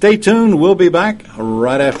stay tuned. We'll be back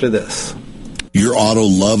right after this. Your auto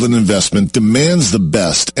love and investment demands the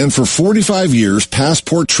best, and for 45 years,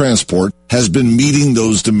 Passport Transport has been meeting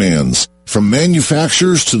those demands. From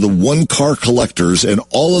manufacturers to the one-car collectors and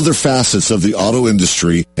all other facets of the auto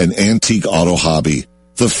industry and antique auto hobby.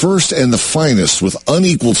 The first and the finest with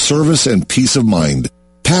unequaled service and peace of mind.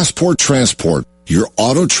 Passport Transport, your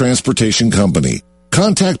auto transportation company.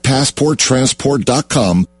 Contact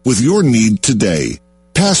PassportTransport.com with your need today.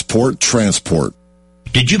 Passport Transport.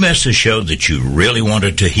 Did you miss a show that you really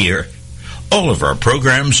wanted to hear? All of our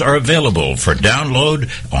programs are available for download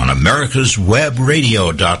on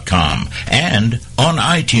americaswebradio.com and on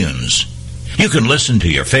iTunes. You can listen to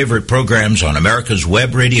your favorite programs on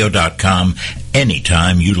americaswebradio.com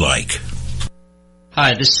anytime you like.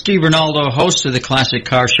 Hi, this is Steve Rinaldo, host of the Classic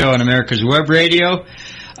Car Show on America's Web Radio.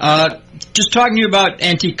 Just talking to you about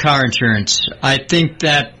antique car insurance. I think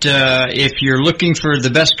that if you're looking for the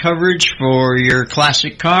best coverage for your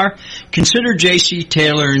classic car, consider J.C.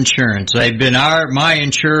 Taylor Insurance. They've been my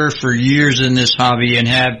insurer for years in this hobby and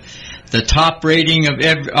have the top rating of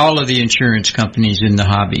all of the insurance companies in the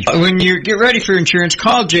hobby. When you get ready for insurance,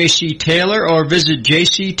 call J.C. Taylor or visit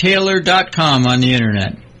jctaylor.com on the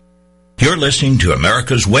Internet. You're listening to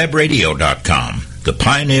americaswebradio.com, the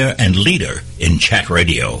pioneer and leader in chat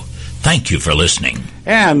radio. Thank you for listening.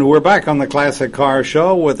 And we're back on the Classic Car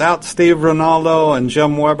Show without Steve Ronaldo and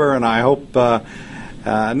Jim Weber, and I hope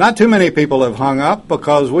not too many people have hung up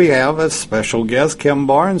because we have a special guest, Kim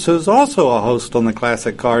Barnes, who's also a host on the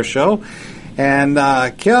Classic Car Show. And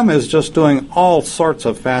Kim is just doing all sorts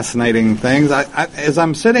of fascinating things. As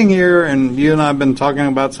I'm sitting here, and you and I have been talking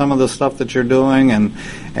about some of the stuff that you're doing,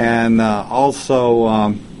 and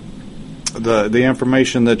also the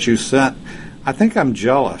information that you sent, I think I'm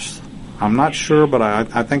jealous. I'm not sure, but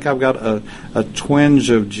I think I've got a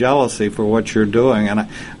twinge of jealousy for what you're doing. And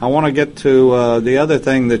I want to get to the other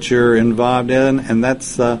thing that you're involved in, and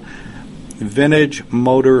that's vintage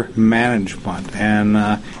motor management.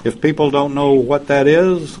 And if people don't know what that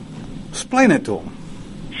is, explain it to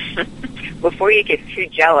them. Before you get too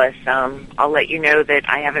jealous, I'll let you know that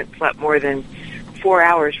I haven't slept more than 4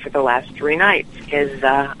 hours for the last 3 nights because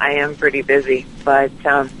I am pretty busy. But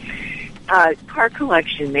car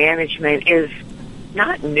collection management is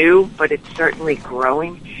not new, but it's certainly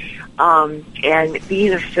growing. And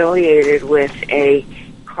being affiliated with a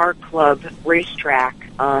car club racetrack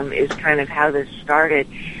is kind of how this started.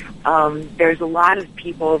 There's a lot of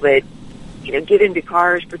people that get into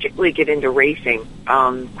cars, particularly get into racing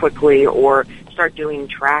quickly, or start doing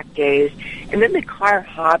track days, and then the car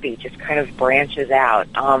hobby just kind of branches out.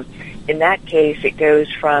 In that case, it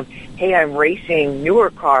goes from, hey, I'm racing newer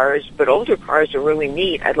cars, but older cars are really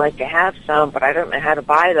neat. I'd like to have some, but I don't know how to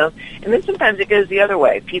buy them. And then sometimes it goes the other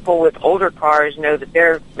way. People with older cars know that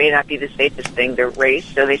they may not be the safest thing to race,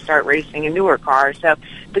 so they start racing a newer car. So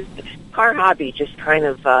the car hobby just kind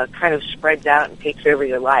of spreads out and takes over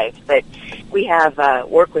your life. But we have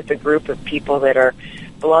work with a group of people that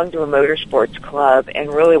belong to a motorsports club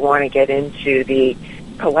and really want to get into the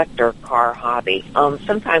collector car hobby.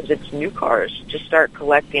 Sometimes it's new cars. Just start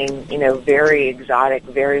collecting, very exotic,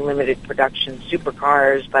 very limited production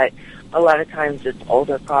supercars, but a lot of times it's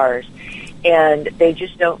older cars. And they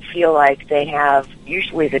just don't feel like they have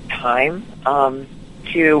usually the time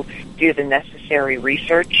to do the necessary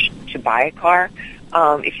research to buy a car.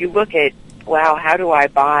 If you look at, wow, how do I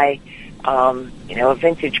buy, a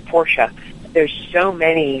vintage Porsche? There's so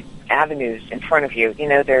many avenues in front of you.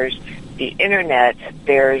 There's the internet,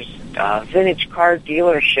 there's vintage car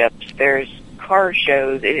dealerships, there's car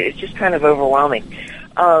shows. It's just kind of overwhelming.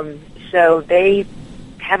 So they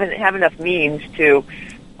haven't have enough means to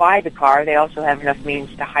buy the car. They also have enough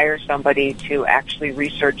means to hire somebody to actually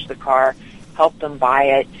research the car, help them buy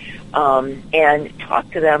it, and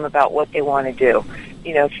talk to them about what they want to do.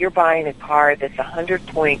 If you're buying a car that's a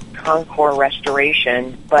 100-point Concours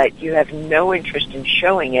restoration, but you have no interest in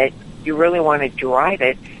showing it, you really want to drive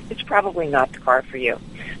it, it's probably not the car for you.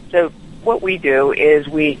 So what we do is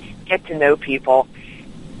we get to know people,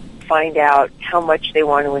 find out how much they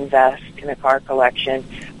want to invest in a car collection,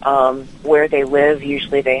 where they live.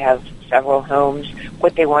 Usually they have several homes,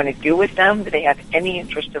 what they want to do with them. Do they have any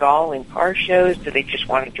interest at all in car shows? Do they just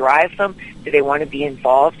want to drive them? Do they want to be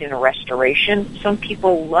involved in a restoration? Some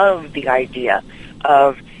people love the idea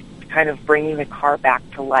of kind of bringing the car back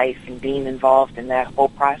to life and being involved in that whole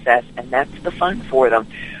process, and that's the fun for them.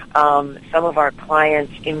 Some of our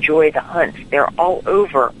clients enjoy the hunt. They're all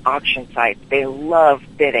over auction sites. They love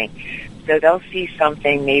bidding. So they'll see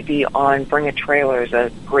something maybe on Bring a Trailer is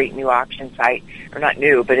a great new auction site, or not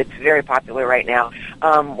new, but it's very popular right now.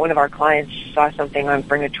 One of our clients saw something on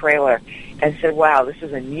Bring a Trailer and said, wow, this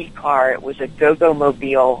is a neat car. It was a Go-Go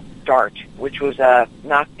Mobile Dart, which was a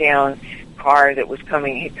knockdown car that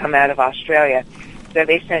had come out of Australia. So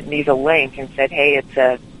they sent me the link and said, hey, it's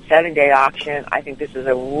a 7-day auction. I think this is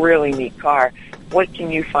a really neat car. What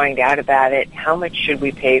can you find out about it? How much should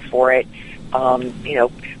we pay for it?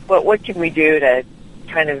 What can we do to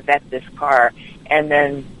kind of vet this car? And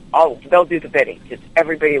then they'll do the bidding because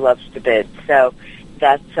everybody loves to bid. So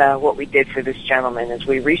that's what we did for this gentleman is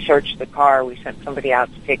we researched the car. We sent somebody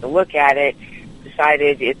out to take a look at it,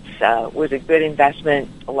 decided it was a good investment,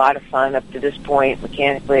 a lot of fun up to this point.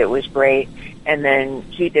 Mechanically, it was great. And then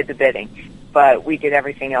he did the bidding. But we did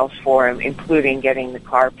everything else for him, including getting the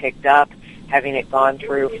car picked up, having it gone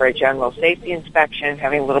through for a general safety inspection,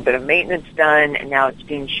 having a little bit of maintenance done, and now it's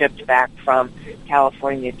being shipped back from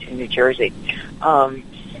California to New Jersey.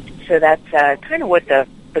 So that's kind of what the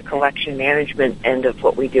collection management end of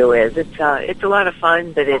what we do is. It's a lot of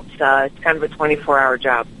fun, but it's kind of a 24-hour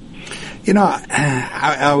job.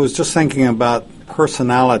 I was just thinking about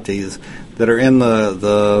personalities that are in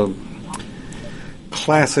the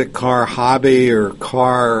classic car hobby or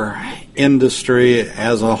car industry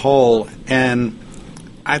as a whole, and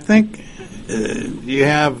I think you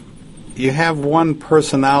have one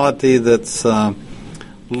personality that's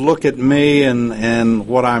look at me and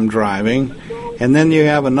what I'm driving. And then you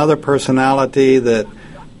have another personality that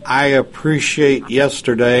I appreciate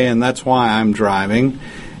yesterday, and that's why I'm driving.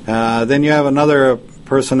 Then you have another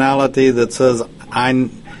personality that says,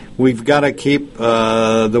 we've got to keep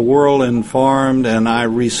the world informed, and I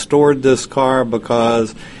restored this car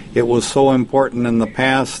because it was so important in the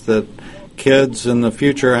past that kids in the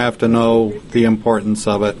future have to know the importance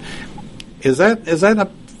of it. Is that a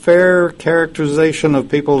fair characterization of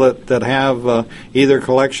people that have either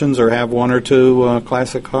collections or have one or two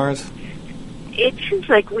classic cars? It seems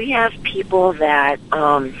like we have people that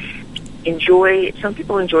some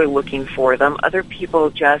people enjoy looking for them. Other people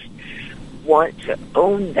just want to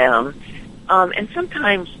own them, and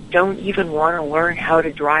sometimes don't even want to learn how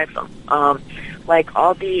to drive them. Like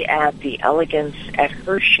I'll be at the Elegance at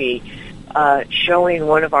Hershey showing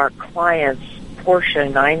one of our clients'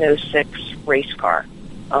 Porsche 906 race car.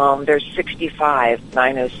 There's 65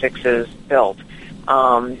 906s built,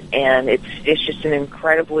 and it's just an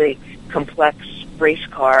incredibly complex race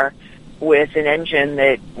car with an engine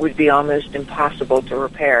that would be almost impossible to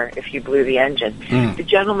repair if you blew the engine. The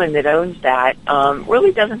gentleman that owns that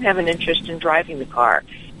really doesn't have an interest in driving the car.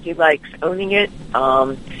 He likes owning it.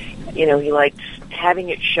 He likes having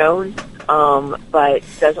it shown, but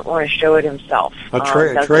doesn't want to show it himself.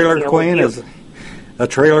 Trailer queen is a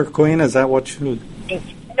trailer queen. Is that what you?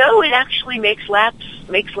 No, it actually makes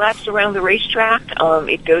laps around the racetrack.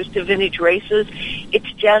 It goes to vintage races.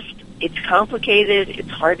 It's complicated. It's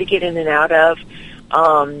hard to get in and out of.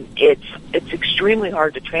 It's extremely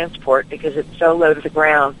hard to transport because it's so low to the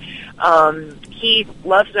ground. He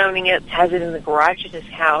loves owning it, has it in the garage at his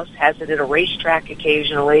house, has it at a racetrack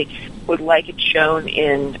occasionally, would like it shown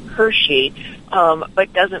in Hershey,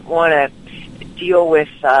 but doesn't want to deal with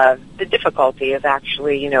the difficulty of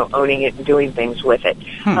actually, owning it and doing things with it.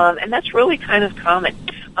 And that's really kind of common.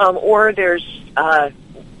 Or there's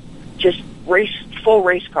just full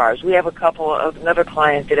race cars. We have another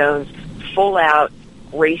client that owns full-out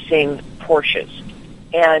racing Porsches.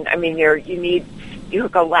 And, you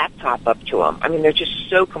hook a laptop up to them. They're just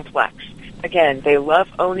so complex. Again, they love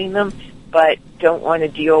owning them, but don't want to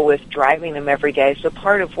deal with driving them every day. So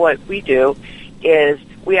part of what we do is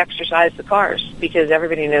we exercise the cars because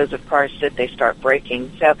everybody knows if cars sit, they start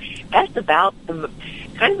breaking. So that's about the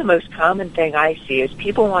most common thing I see is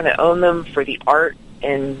people want to own them for the art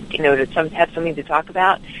and, to have something to talk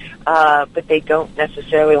about, but they don't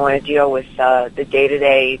necessarily want to deal with the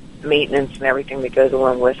day-to-day maintenance and everything that goes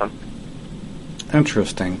along with them.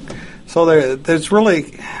 Interesting. So there's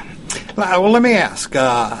really... Well, let me ask.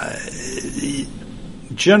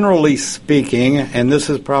 Generally speaking, and this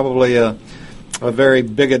is probably a very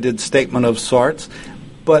bigoted statement of sorts,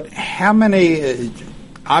 but how many...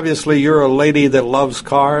 Obviously, you're a lady that loves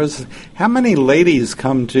cars. How many ladies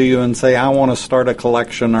come to you and say, I want to start a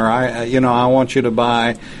collection, or I want you to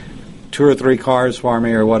buy 2 or 3 cars for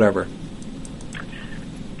me, or whatever?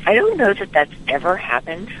 I don't know that that's ever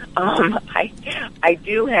happened. I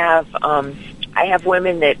do have I have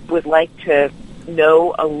women that would like to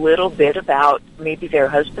know a little bit about maybe their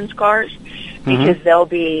husband's cars because they'll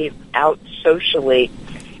be out socially,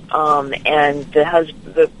 and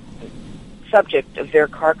the subject of their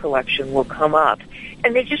car collection will come up,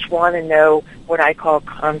 and they just want to know what I call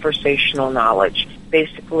conversational knowledge.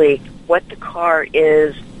 Basically, what the car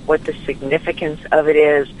is, what the significance of it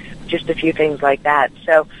is, just a few things like that.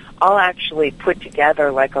 So I'll actually put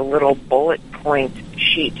together like a little bullet point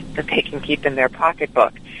sheet that they can keep in their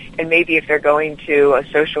pocketbook. And maybe if they're going to a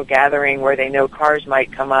social gathering where they know cars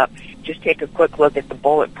might come up, just take a quick look at the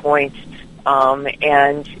bullet points,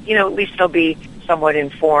 and, at least they'll be somewhat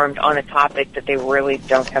informed on a topic that they really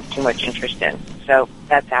don't have too much interest in. So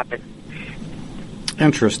that's happened.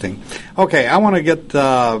 Interesting. Okay, I want to get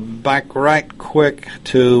back right quick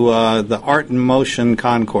to the Art in Motion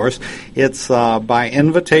concourse. It's by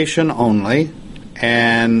invitation only,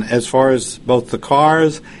 and as far as both the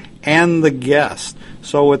cars and the guests.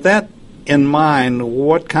 So with that in mind,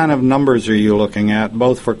 what kind of numbers are you looking at,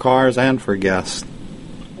 both for cars and for guests?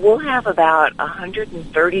 We'll have about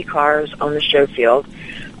 130 cars on the show field.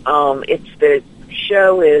 The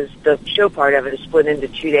show part of it is split into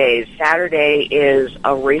 2 days. Saturday is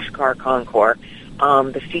a race car concours.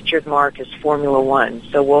 The featured mark is Formula One.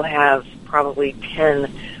 So we'll have probably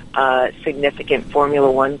 10 significant Formula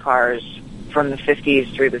One cars from the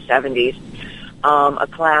 50s through the 70s. A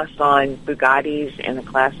class on Bugattis and a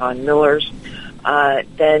class on Millers.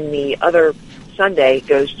 Then the other Sunday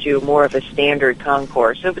goes to more of a standard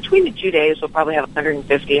concours. So between the 2 days, we'll probably have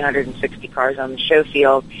 150, 160 cars on the show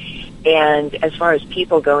field. And as far as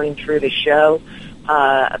people going through the show,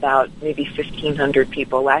 about maybe 1,500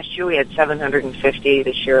 people. Last year we had 750.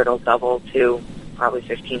 This year it'll double to probably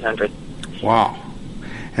 1,500. Wow.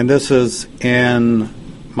 And this is in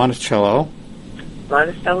Monticello,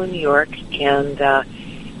 New York, and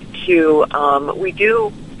we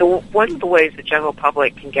do one of the ways the general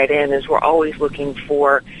public can get in is we're always looking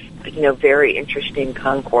for, very interesting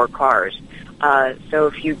Concours cars. So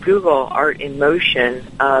if you Google Art in Motion,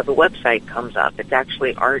 the website comes up. It's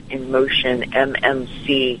actually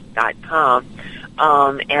artinmotionmmc.com.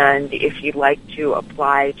 And if you'd like to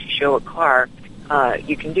apply to show a car,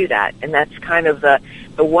 you can do that. And that's kind of the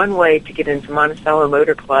one way to get into Monticello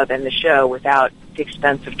Motor Club and the show without the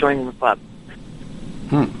expense of joining the club.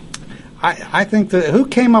 I think that who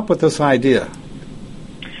came up with this idea?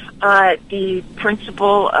 The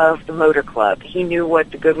principal of the motor club. He knew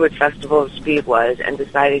what the Goodwood Festival of Speed was and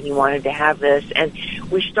decided he wanted to have this. And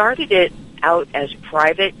we started it out as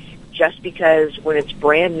private just because when it's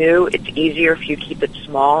brand new, it's easier if you keep it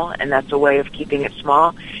small, and that's a way of keeping it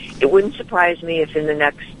small. It wouldn't surprise me if in the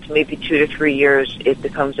next maybe 2 to 3 years it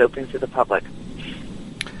becomes open to the public.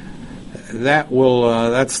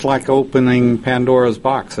 That's like opening Pandora's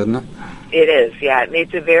box, isn't it? It is, yeah.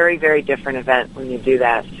 It's a very, very different event when you do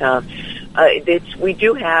that. We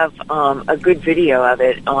do have a good video of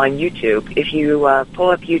it on YouTube. If you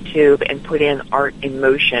pull up YouTube and put in Art in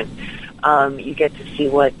Motion, you get to see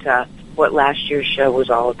what last year's show was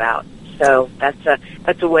all about. So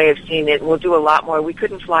that's a way of seeing it. We'll do a lot more. We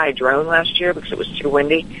couldn't fly a drone last year because it was too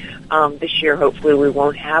windy. This year, hopefully, we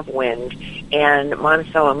won't have wind. And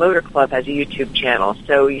Monticello Motor Club has a YouTube channel,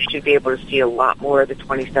 so you should be able to see a lot more of the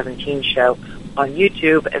 2017 show on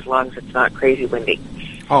YouTube as long as it's not crazy windy.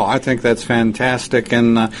 Oh, I think that's fantastic.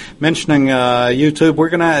 And mentioning YouTube,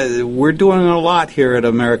 we're doing a lot here at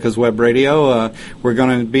America's Web Radio. We're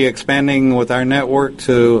going to be expanding with our network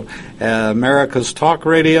to America's Talk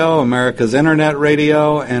Radio, America's Internet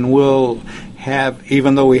Radio, and we'll have,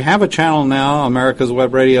 even though we have a channel now, America's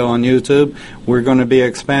Web Radio on YouTube, we're going to be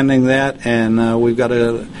expanding that, and we've got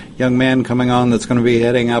a young man coming on that's going to be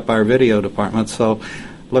heading up our video department. So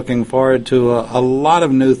looking forward to a lot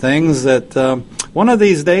of new things that one of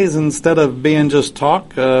these days, instead of being just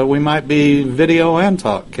talk, we might be video and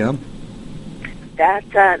talk, Kim.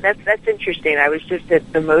 That's interesting. I was just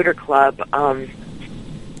at the Motor Club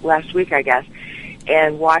last week, I guess,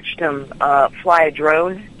 and watched them fly a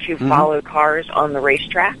drone to follow cars on the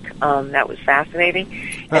racetrack. That was fascinating.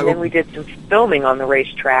 And then we did some filming on the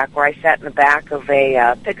racetrack where I sat in the back of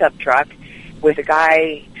a pickup truck with a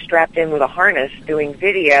guy strapped in with a harness doing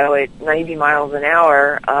video at 90 miles an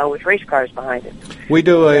hour with race cars behind it. We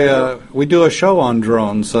do a show on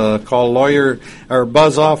drones called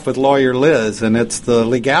Buzz Off with Lawyer Liz, and it's the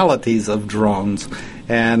legalities of drones.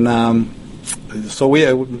 And so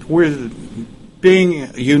we're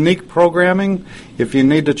being unique programming. If you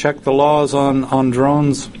need to check the laws on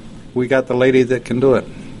drones, we got the lady that can do it.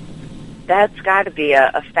 That's got to be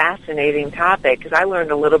a fascinating topic, because I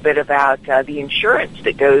learned a little bit about the insurance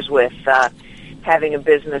that goes with having a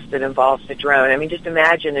business that involves a drone. I mean, just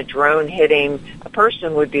imagine a drone hitting a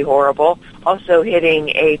person would be horrible. Also, hitting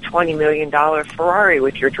a $20 million Ferrari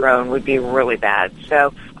with your drone would be really bad.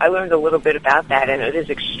 So I learned a little bit about that, and it is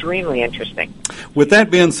extremely interesting. With that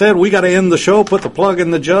being said, we got to end the show, put the plug in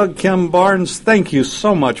the jug. Kim Barnes, thank you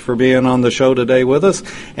so much for being on the show today with us,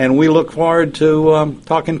 and we look forward to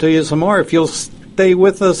talking to you some more. If you'll stay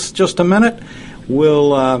with us just a minute,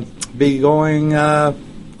 we'll be going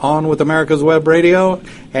on with America's Web Radio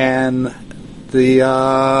and the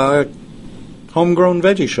Homegrown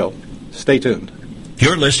Veggie Show. Stay tuned.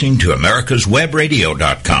 You're listening to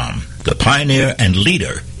americaswebradio.com, the pioneer and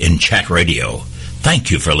leader in chat radio. Thank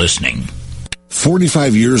you for listening.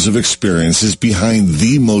 45 years of experience is behind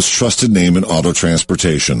the most trusted name in auto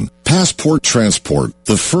transportation. Passport Transport,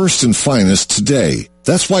 the first and finest today.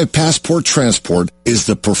 That's why Passport Transport is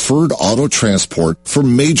the preferred auto transport for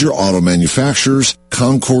major auto manufacturers,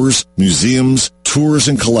 concours, museums, tours,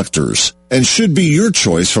 and collectors, and should be your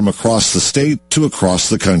choice from across the state to across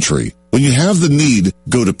the country. When you have the need,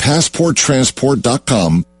 go to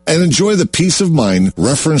PassportTransport.com and enjoy the peace of mind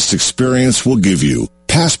referenced experience will give you.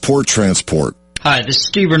 Passport Transport. Hi, this is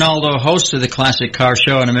Steve Ronaldo, host of the Classic Car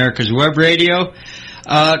Show on America's Web Radio.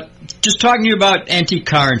 Just talking to you about antique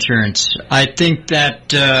car insurance. I think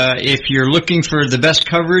that if you're looking for the best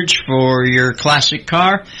coverage for your classic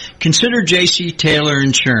car, consider J.C. Taylor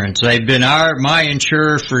Insurance. They've been my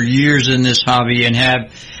insurer for years in this hobby and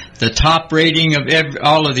have the top rating of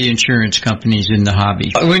all of the insurance companies in the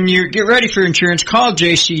hobby. When you get ready for insurance, call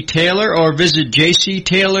J.C. Taylor or visit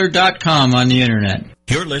jctaylor.com on the Internet.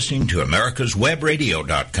 You're listening to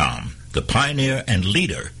americaswebradio.com, the pioneer and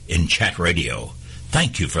leader in chat radio.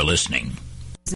 Thank you for listening.